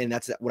Dorsey. And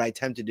that's what I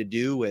attempted to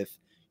do with,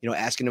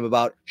 asking him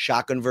about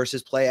shotgun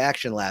versus play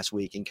action last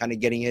week and kind of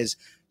getting his,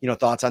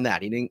 thoughts on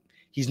that.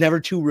 He's never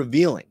too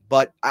revealing,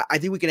 but I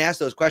think we can ask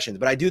those questions.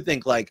 But I do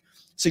think, like,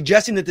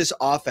 suggesting that this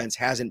offense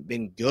hasn't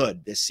been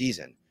good this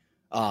season,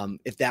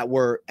 if that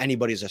were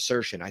anybody's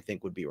assertion, I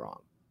think would be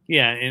wrong.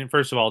 Yeah. And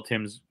first of all,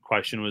 Tim's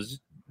question was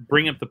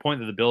bring up the point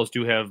that the Bills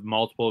do have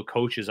multiple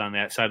coaches on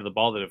that side of the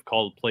ball that have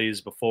called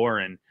plays before.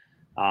 And,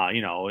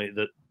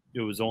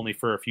 it was only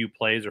for a few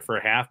plays or for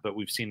a half, but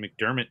we've seen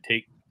McDermott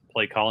take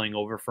play calling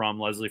over from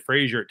Leslie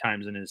Frazier at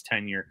times in his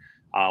tenure,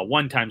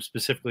 one time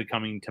specifically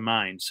coming to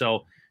mind.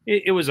 So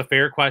it was a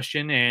fair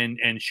question,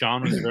 and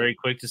Sean was very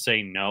quick to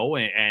say no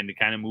and to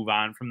kind of move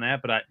on from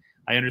that. But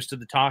I understood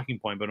the talking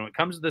point. But when it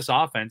comes to this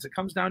offense, it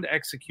comes down to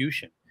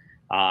execution.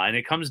 And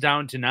it comes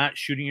down to not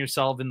shooting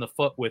yourself in the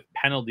foot with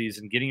penalties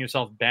and getting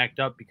yourself backed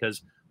up,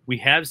 because we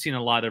have seen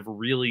a lot of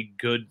really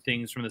good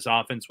things from this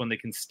offense when they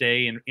can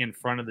stay in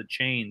front of the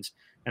chains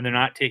and they're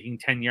not taking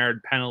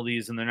 10-yard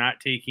penalties and they're not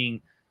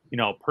taking,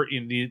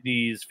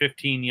 these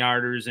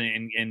 15-yarders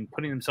and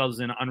putting themselves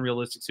in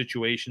unrealistic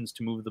situations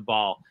to move the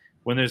ball.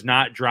 When there's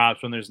not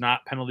drops, when there's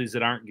not penalties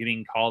that aren't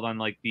getting called on,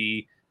 like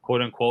the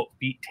quote-unquote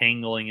feet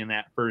tangling in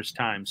that first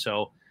time.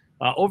 So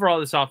overall,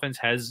 this offense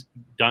has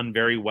done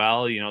very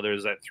well.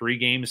 There's that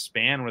 3-game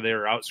span where they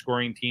were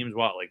outscoring teams,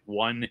 like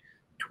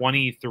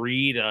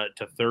 123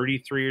 to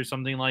 33 or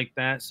something like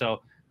that.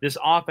 So this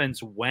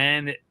offense,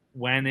 when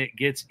it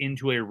gets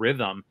into a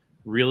rhythm,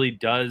 really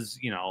does,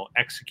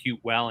 execute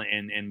well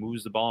and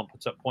moves the ball and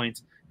puts up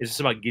points. It's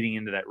just about getting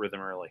into that rhythm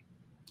early.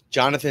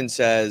 Jonathan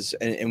says,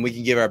 and we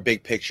can give our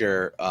big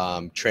picture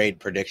trade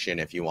prediction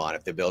if you want,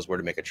 if the Bills were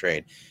to make a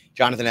trade.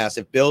 Jonathan asks,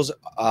 if Bills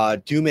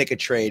do make a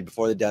trade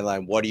before the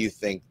deadline, what do you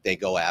think they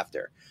go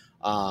after?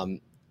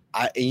 And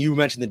you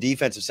mentioned the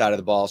defensive side of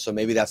the ball, so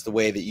maybe that's the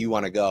way that you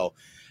want to go.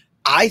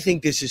 I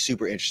think this is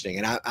super interesting,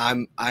 and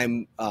I'm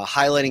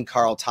highlighting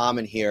Carl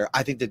Tomlin here.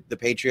 I think that the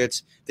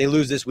Patriots, they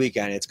lose this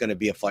weekend, it's going to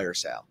be a fire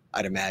sale,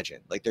 I'd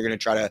imagine. Like, they're going to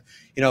try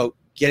to,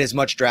 get as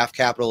much draft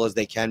capital as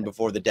they can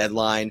before the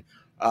deadline.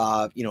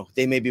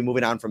 They may be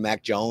moving on from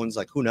Mac Jones.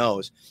 Like, who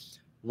knows?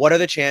 What are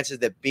the chances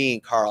that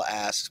Beane, Carl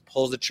asks,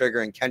 pulls the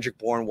trigger and Kendrick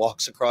Bourne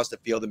walks across the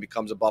field and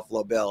becomes a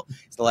Buffalo Bill?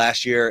 It's the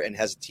last year and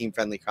has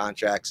team-friendly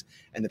contracts,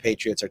 and the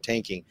Patriots are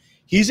tanking.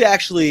 He's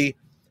actually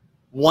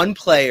one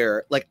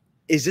player, like,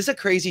 is this a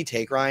crazy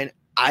take, Ryan?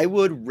 I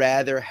would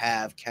rather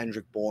have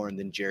Kendrick Bourne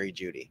than Jerry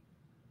Jeudy.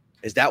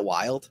 Is that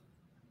wild?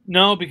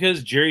 No,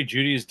 because Jerry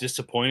Jeudy is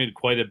disappointed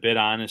quite a bit,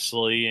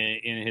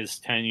 honestly, in his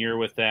tenure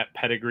with that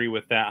pedigree,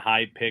 with that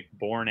high pick.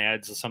 Bourne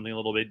adds something a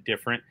little bit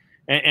different.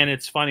 And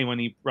it's funny when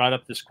he brought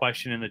up this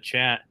question in the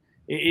chat,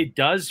 it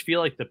does feel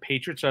like the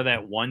Patriots are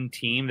that one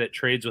team that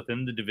trades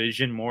within the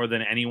division more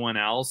than anyone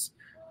else.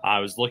 I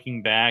was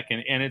looking back,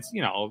 and it's,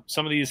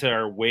 some of these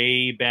are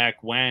way back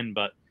when,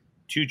 but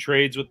 2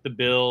 trades with the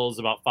Bills,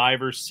 about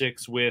 5 or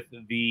 6 with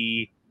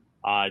the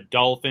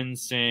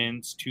Dolphins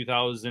since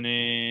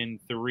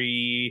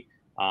 2003.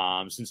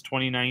 Since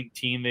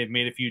 2019, they've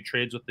made a few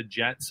trades with the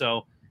Jets.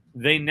 So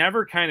they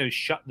never kind of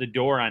shut the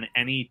door on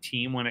any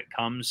team when it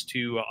comes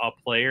to a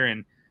player.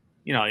 And,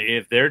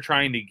 if they're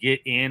trying to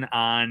get in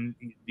on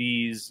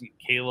these,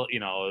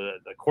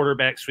 the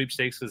quarterback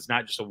sweepstakes, it's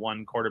not just a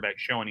one quarterback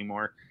show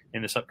anymore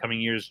in this upcoming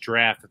year's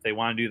draft. If they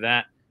want to do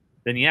that,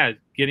 then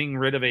getting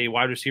rid of a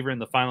wide receiver in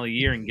the final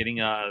year and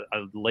getting a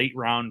late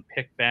round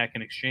pick back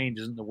in exchange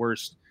isn't the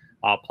worst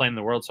play in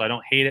the world. So I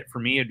don't hate it. For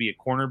me, it'd be a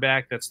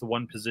cornerback. That's the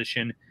one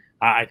position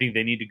I think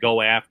they need to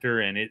go after.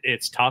 And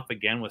it's tough,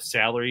 again, with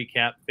salary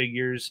cap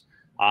figures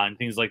and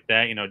things like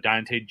that.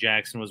 Dante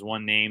Jackson was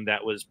one name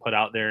that was put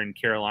out there in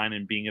Carolina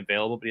and being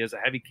available, but he has a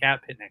heavy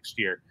cap hit next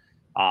year.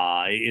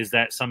 Is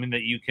that something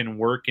that you can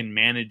work and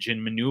manage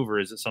and maneuver?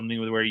 Is it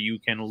something where you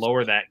can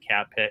lower that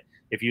cap hit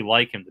if you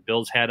like him? The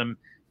Bills had him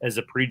as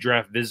a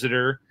pre-draft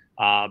visitor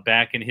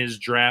back in his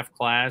draft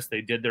class.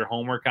 They did their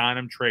homework on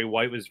him. Trey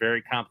White was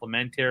very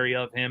complimentary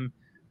of him,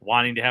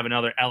 wanting to have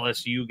another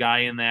LSU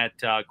guy in that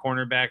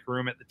cornerback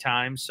room at the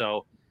time.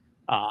 So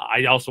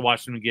I also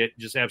watched him get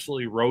just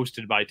absolutely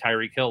roasted by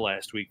Tyreek Hill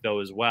last week, though,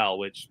 as well,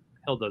 which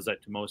Hill does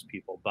that to most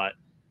people. But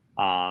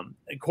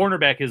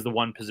cornerback is the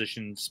one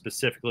position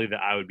specifically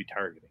that I would be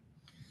targeting.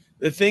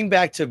 The thing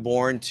back to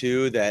Bourne,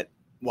 too, that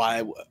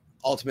why I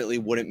ultimately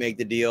wouldn't make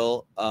the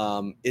deal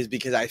is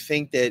because I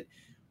think that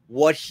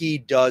what he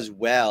does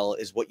well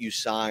is what you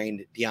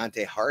signed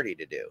Deontay Hardy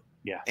to do.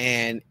 Yeah.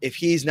 And if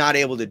he's not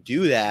able to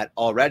do that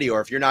already,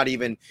 or if you're not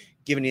even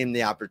giving him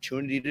the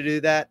opportunity to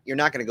do that, you're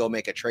not going to go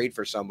make a trade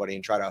for somebody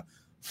and try to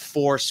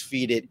force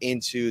feed it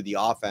into the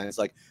offense.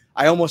 Like,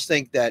 I almost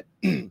think that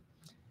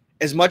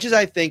as much as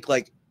I think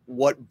like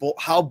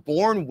how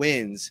Bourne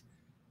wins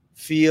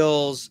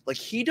feels like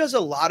he does a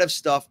lot of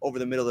stuff over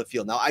the middle of the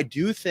field. Now, I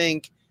do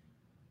think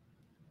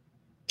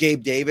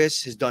Gabe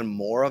Davis has done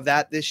more of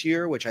that this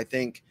year, which I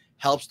think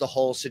helps the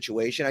whole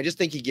situation. I just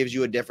think he gives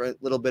you a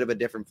little bit of a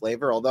different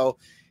flavor, although,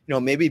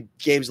 maybe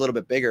Gabe's a little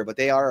bit bigger, but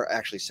they are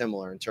actually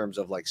similar in terms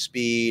of like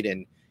speed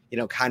and,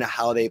 kind of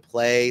how they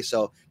play.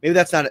 So maybe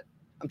that's not,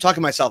 I'm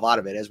talking myself out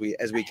of it as we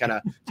kind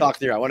of talk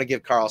through. I want to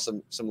give Carl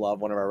some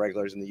love, one of our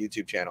regulars in the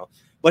YouTube channel,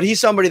 but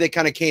he's somebody that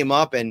kind of came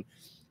up and,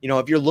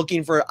 if you're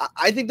looking for,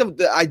 I think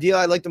the idea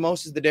I like the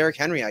most is the Derrick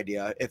Henry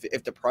idea.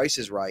 If the price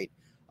is right.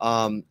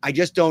 I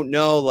just don't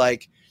know,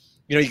 like,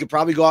 you could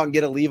probably go out and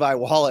get a Levi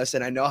Wallace,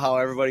 and I know how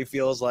everybody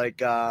feels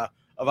like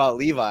about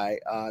Levi.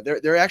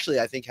 They're actually,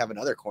 I think, have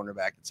another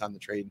cornerback that's on the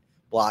trade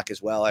block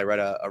as well. I read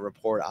a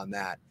report on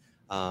that.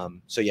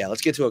 So,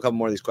 let's get to a couple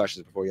more of these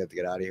questions before we have to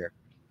get out of here.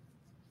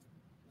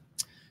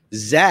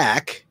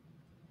 Zach,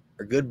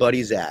 our good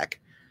buddy Zach,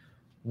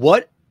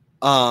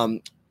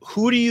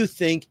 who do you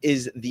think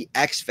is the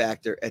X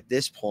factor at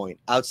this point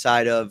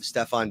outside of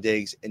Stephon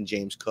Diggs and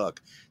James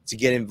Cook to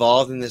get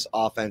involved in this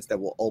offense that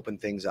will open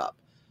things up?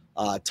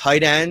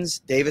 Tight ends,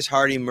 Davis,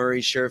 Hardy,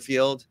 Murray,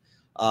 Sherfield.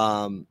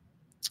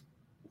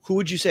 Who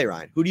would you say,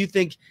 Ryan? Who do you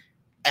think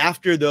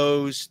after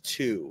those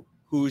two?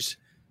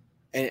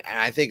 And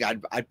I think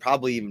I'd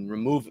probably even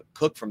remove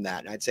Cook from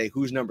that, and I'd say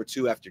who's number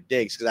 2 after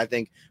Diggs, because I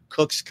think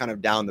Cook's kind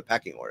of down the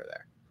pecking order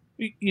there.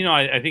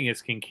 I think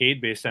it's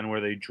Kincaid based on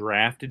where they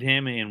drafted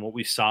him and what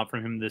we saw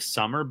from him this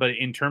summer. But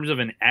in terms of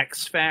an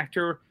X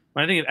factor,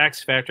 when I think of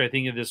X factor, I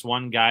think of this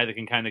one guy that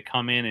can kind of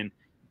come in and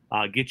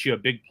get you a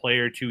big play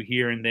or two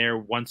here and there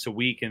once a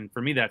week. And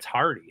for me, that's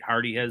Hardy.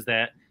 Hardy has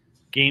that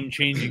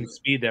game-changing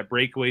speed, that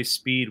breakaway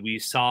speed. We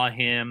saw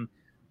him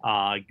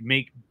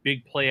make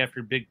big play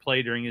after big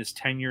play during his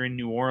tenure in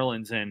New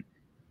Orleans. And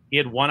he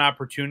had one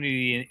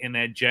opportunity in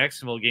that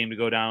Jacksonville game to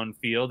go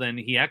downfield, and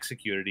he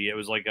executed it. It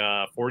was like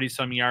a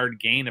 40-some yard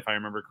gain, if I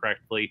remember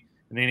correctly.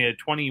 And then he had a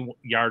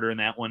 20-yarder in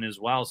that one as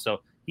well. So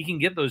he can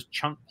get those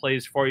chunk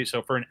plays for you.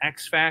 So for an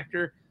X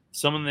factor,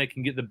 someone that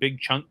can get the big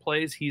chunk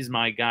plays, he's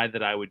my guy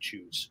that I would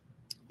choose.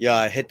 Yeah,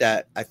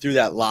 I threw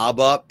that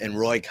lob up, and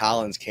Roy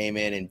Collins came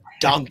in and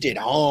dunked it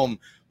home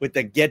with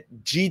the get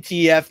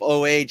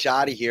GTFOH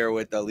out of here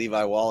with the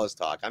Levi Wallace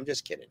talk. I'm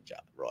just kidding,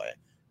 Roy.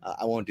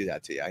 I won't do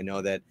that to you. I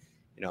know that,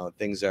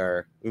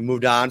 we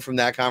moved on from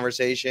that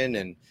conversation,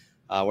 and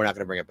we're not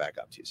going to bring it back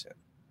up too soon.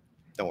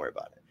 Don't worry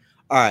about it.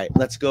 All right,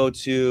 let's go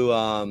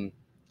to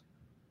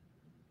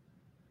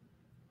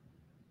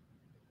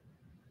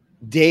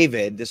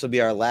David. This will be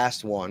our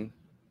last one.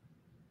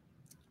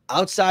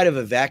 Outside of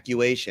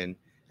evacuation,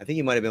 I think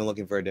you might have been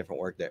looking for a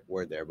different word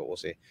there, but we'll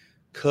see.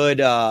 Could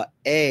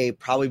A,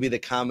 probably be the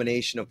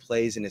combination of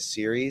plays in a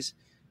series,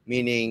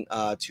 meaning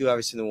two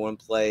obviously in the one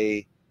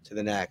play to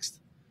the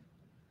next.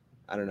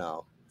 I don't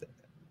know.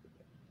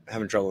 I'm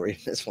having trouble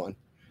reading this one.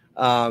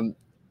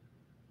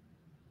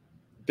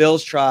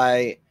 Bills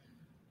try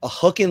a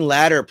hook and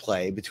ladder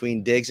play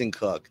between Diggs and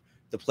Cook.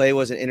 The play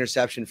was an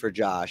interception for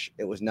Josh.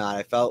 It was not.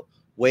 I felt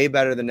way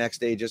better the next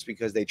day just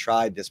because they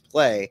tried this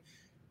play.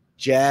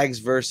 Jags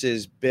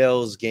versus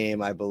Bills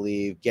game, I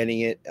believe.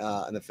 Getting it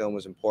on the film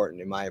was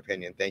important, in my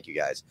opinion. Thank you,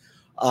 guys.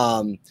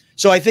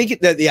 So I think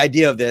that the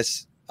idea of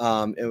this,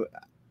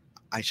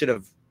 I should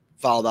have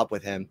followed up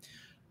with him,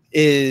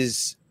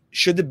 is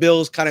should the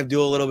Bills kind of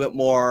do a little bit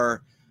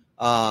more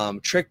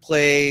trick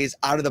plays,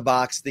 out of the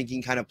box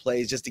thinking kind of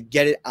plays just to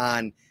get it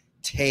on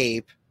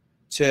tape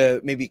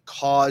to maybe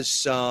cause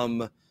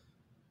some,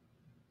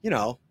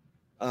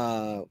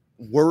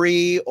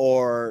 worry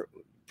or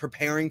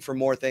preparing for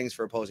more things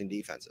for opposing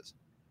defenses.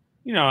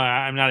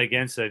 I'm not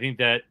against it. I think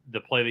that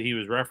the play that he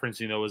was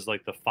referencing, though, was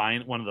like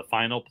one of the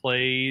final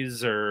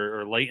plays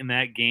or late in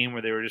that game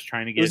where they were just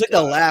trying to get. It was like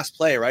the last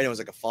play, right? It was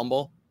like a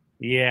fumble.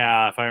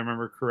 Yeah, if I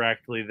remember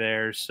correctly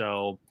there.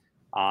 So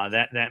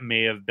that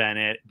may have been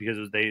it,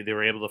 because they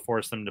were able to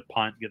force them to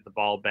punt, get the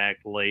ball back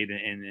late,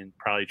 and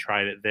probably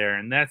tried it there.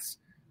 And that's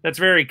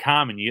very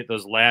common. You get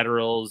those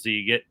laterals.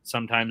 You get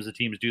sometimes the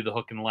teams do the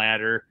hook and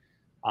ladder.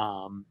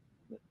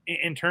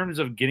 In terms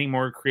of getting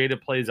more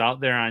creative plays out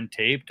there on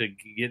tape to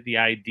get the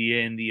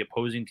idea in the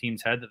opposing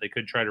team's head that they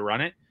could try to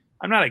run it,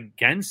 I'm not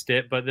against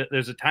it, but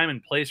there's a time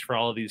and place for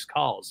all of these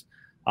calls.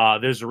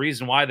 There's a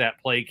reason why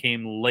that play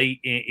came late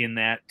in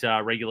that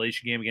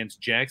regulation game against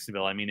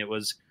Jacksonville. I mean, it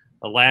was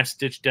a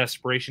last-ditch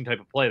desperation type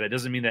of play. That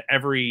doesn't mean that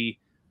every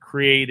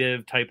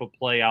creative type of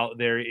play out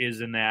there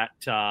is in that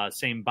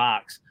same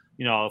box.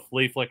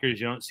 Flea flickers,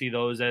 you don't see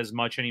those as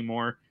much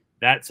anymore.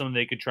 That's something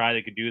they could try.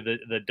 They could do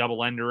the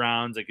double end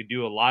arounds. They could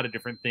do a lot of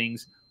different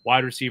things.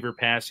 Wide receiver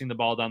passing the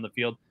ball down the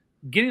field.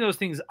 Getting those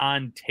things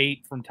on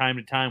tape from time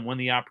to time when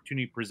the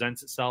opportunity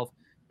presents itself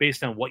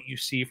based on what you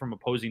see from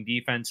opposing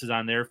defenses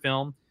on their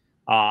film.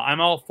 I'm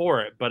all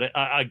for it. But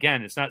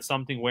again, it's not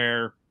something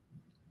where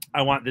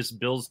I want this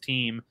Bills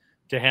team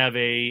to have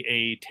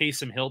a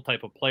Taysom Hill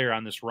type of player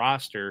on this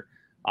roster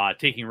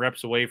taking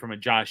reps away from a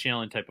Josh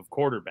Allen type of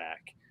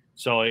quarterback.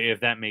 So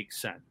if that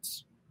makes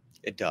sense.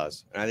 It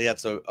does. And I think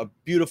that's a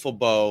beautiful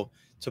bow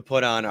to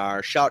put on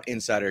our Shout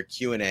Insider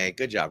Q&A.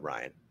 Good job,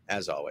 Ryan,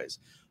 as always.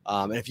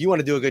 And if you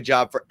want to do a good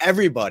job for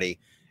everybody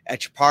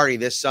at your party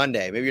this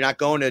Sunday, maybe you're not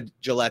going to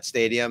Gillette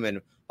Stadium, and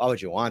why would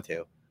you want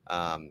to?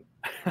 I'm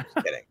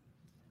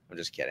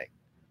just kidding.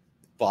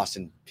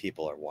 Boston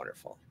people are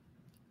wonderful.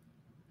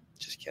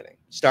 Just kidding.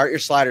 Start your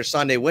Slider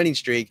Sunday winning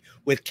streak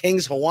with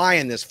King's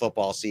Hawaiian this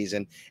football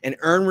season and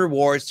earn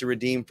rewards to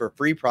redeem for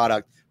free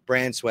product,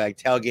 brand swag,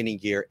 tailgating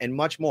gear, and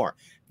much more.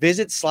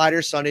 Visit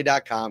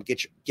slidersunday.com,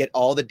 get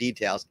all the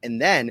details,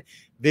 and then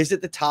visit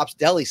the Tops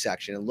Deli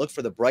section and look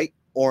for the bright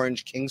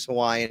orange King's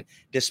Hawaiian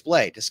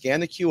display to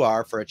scan the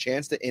QR for a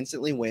chance to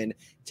instantly win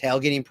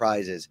tailgating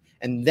prizes.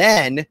 And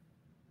then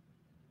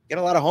get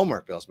a lot of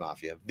homework, Bills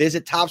Mafia.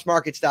 Visit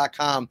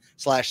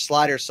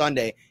topsmarkets.com/Slider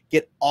Sunday.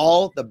 Get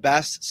all the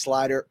best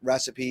slider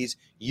recipes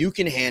you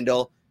can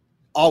handle.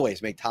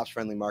 Always make Tops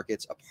Friendly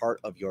Markets a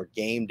part of your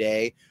game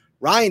day.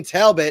 Ryan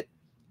Talbot,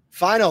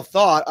 final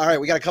thought. All right,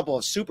 we got a couple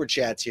of super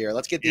chats here.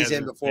 Let's get these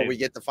in before we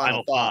get the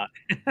final thought.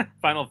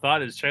 Final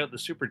thought is check out the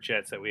super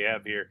chats that we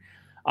have here.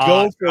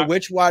 Go for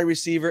which wide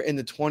receiver in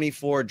the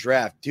 24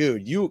 draft,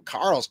 dude.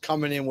 Carl's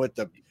coming in with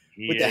the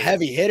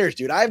heavy hitters,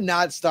 dude. I've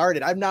not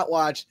started. I've not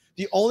watched.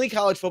 The only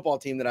college football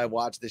team that I've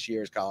watched this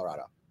year is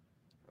Colorado.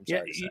 I'm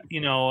sorry to say.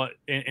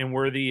 And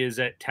Worthy is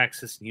at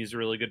Texas, and he's a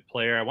really good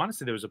player. I want to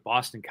say there was a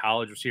Boston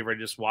College receiver I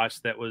just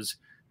watched that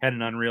had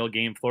an unreal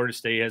game. Florida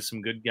State has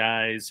some good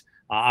guys.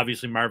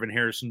 Obviously, Marvin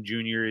Harrison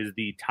Jr. is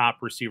the top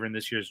receiver in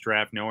this year's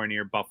draft, nowhere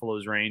near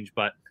Buffalo's range.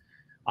 But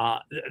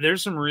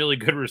there's some really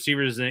good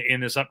receivers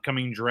in this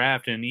upcoming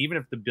draft. And even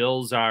if the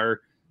Bills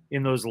are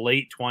in those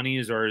late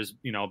 20s, or as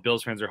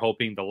Bills fans are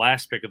hoping, the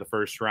last pick of the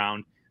first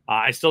round,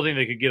 I still think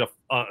they could get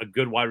a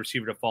good wide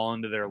receiver to fall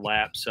into their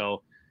lap.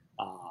 So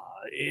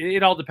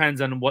it all depends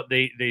on what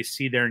they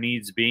see their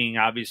needs being.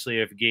 Obviously,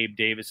 if Gabe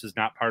Davis is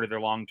not part of their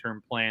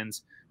long-term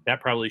plans,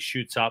 that probably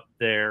shoots up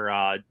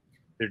their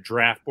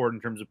draft board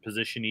in terms of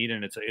position need,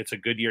 and it's a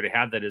good year to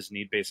have that as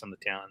need based on the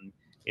talent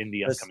in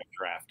the upcoming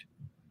draft.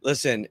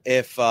 Listen,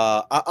 if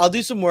I'll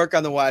do some work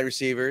on the wide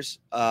receivers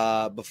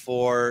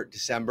before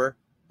December,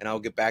 and I'll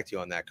get back to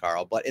you on that,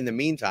 Carl. But in the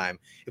meantime,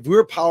 if we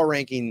were power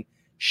ranking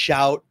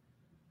Shout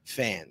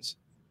fans,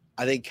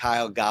 I think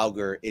Kyle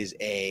Gallagher is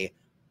a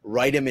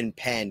write him in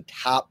pen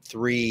top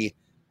 3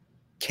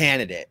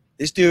 candidate.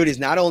 This dude is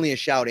not only a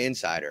Shout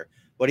insider,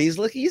 but he's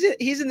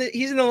in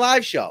the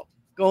live show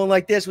going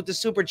like this with the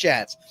super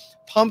chats.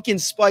 Pumpkin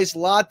spice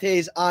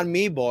lattes on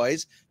me,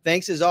 boys.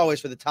 Thanks as always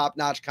for the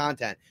top-notch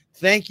content.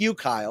 Thank you,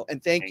 Kyle,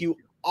 and thank you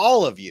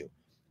all of you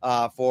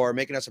for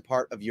making us a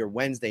part of your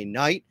Wednesday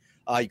night.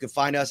 You can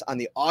find us on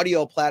the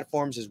audio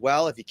platforms as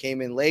well if you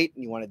came in late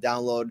and you want to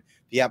download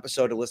the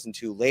episode to listen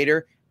to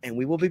later. And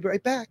we will be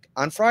right back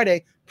on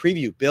Friday.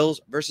 Preview Bills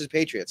versus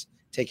Patriots.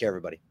 Take care,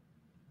 everybody.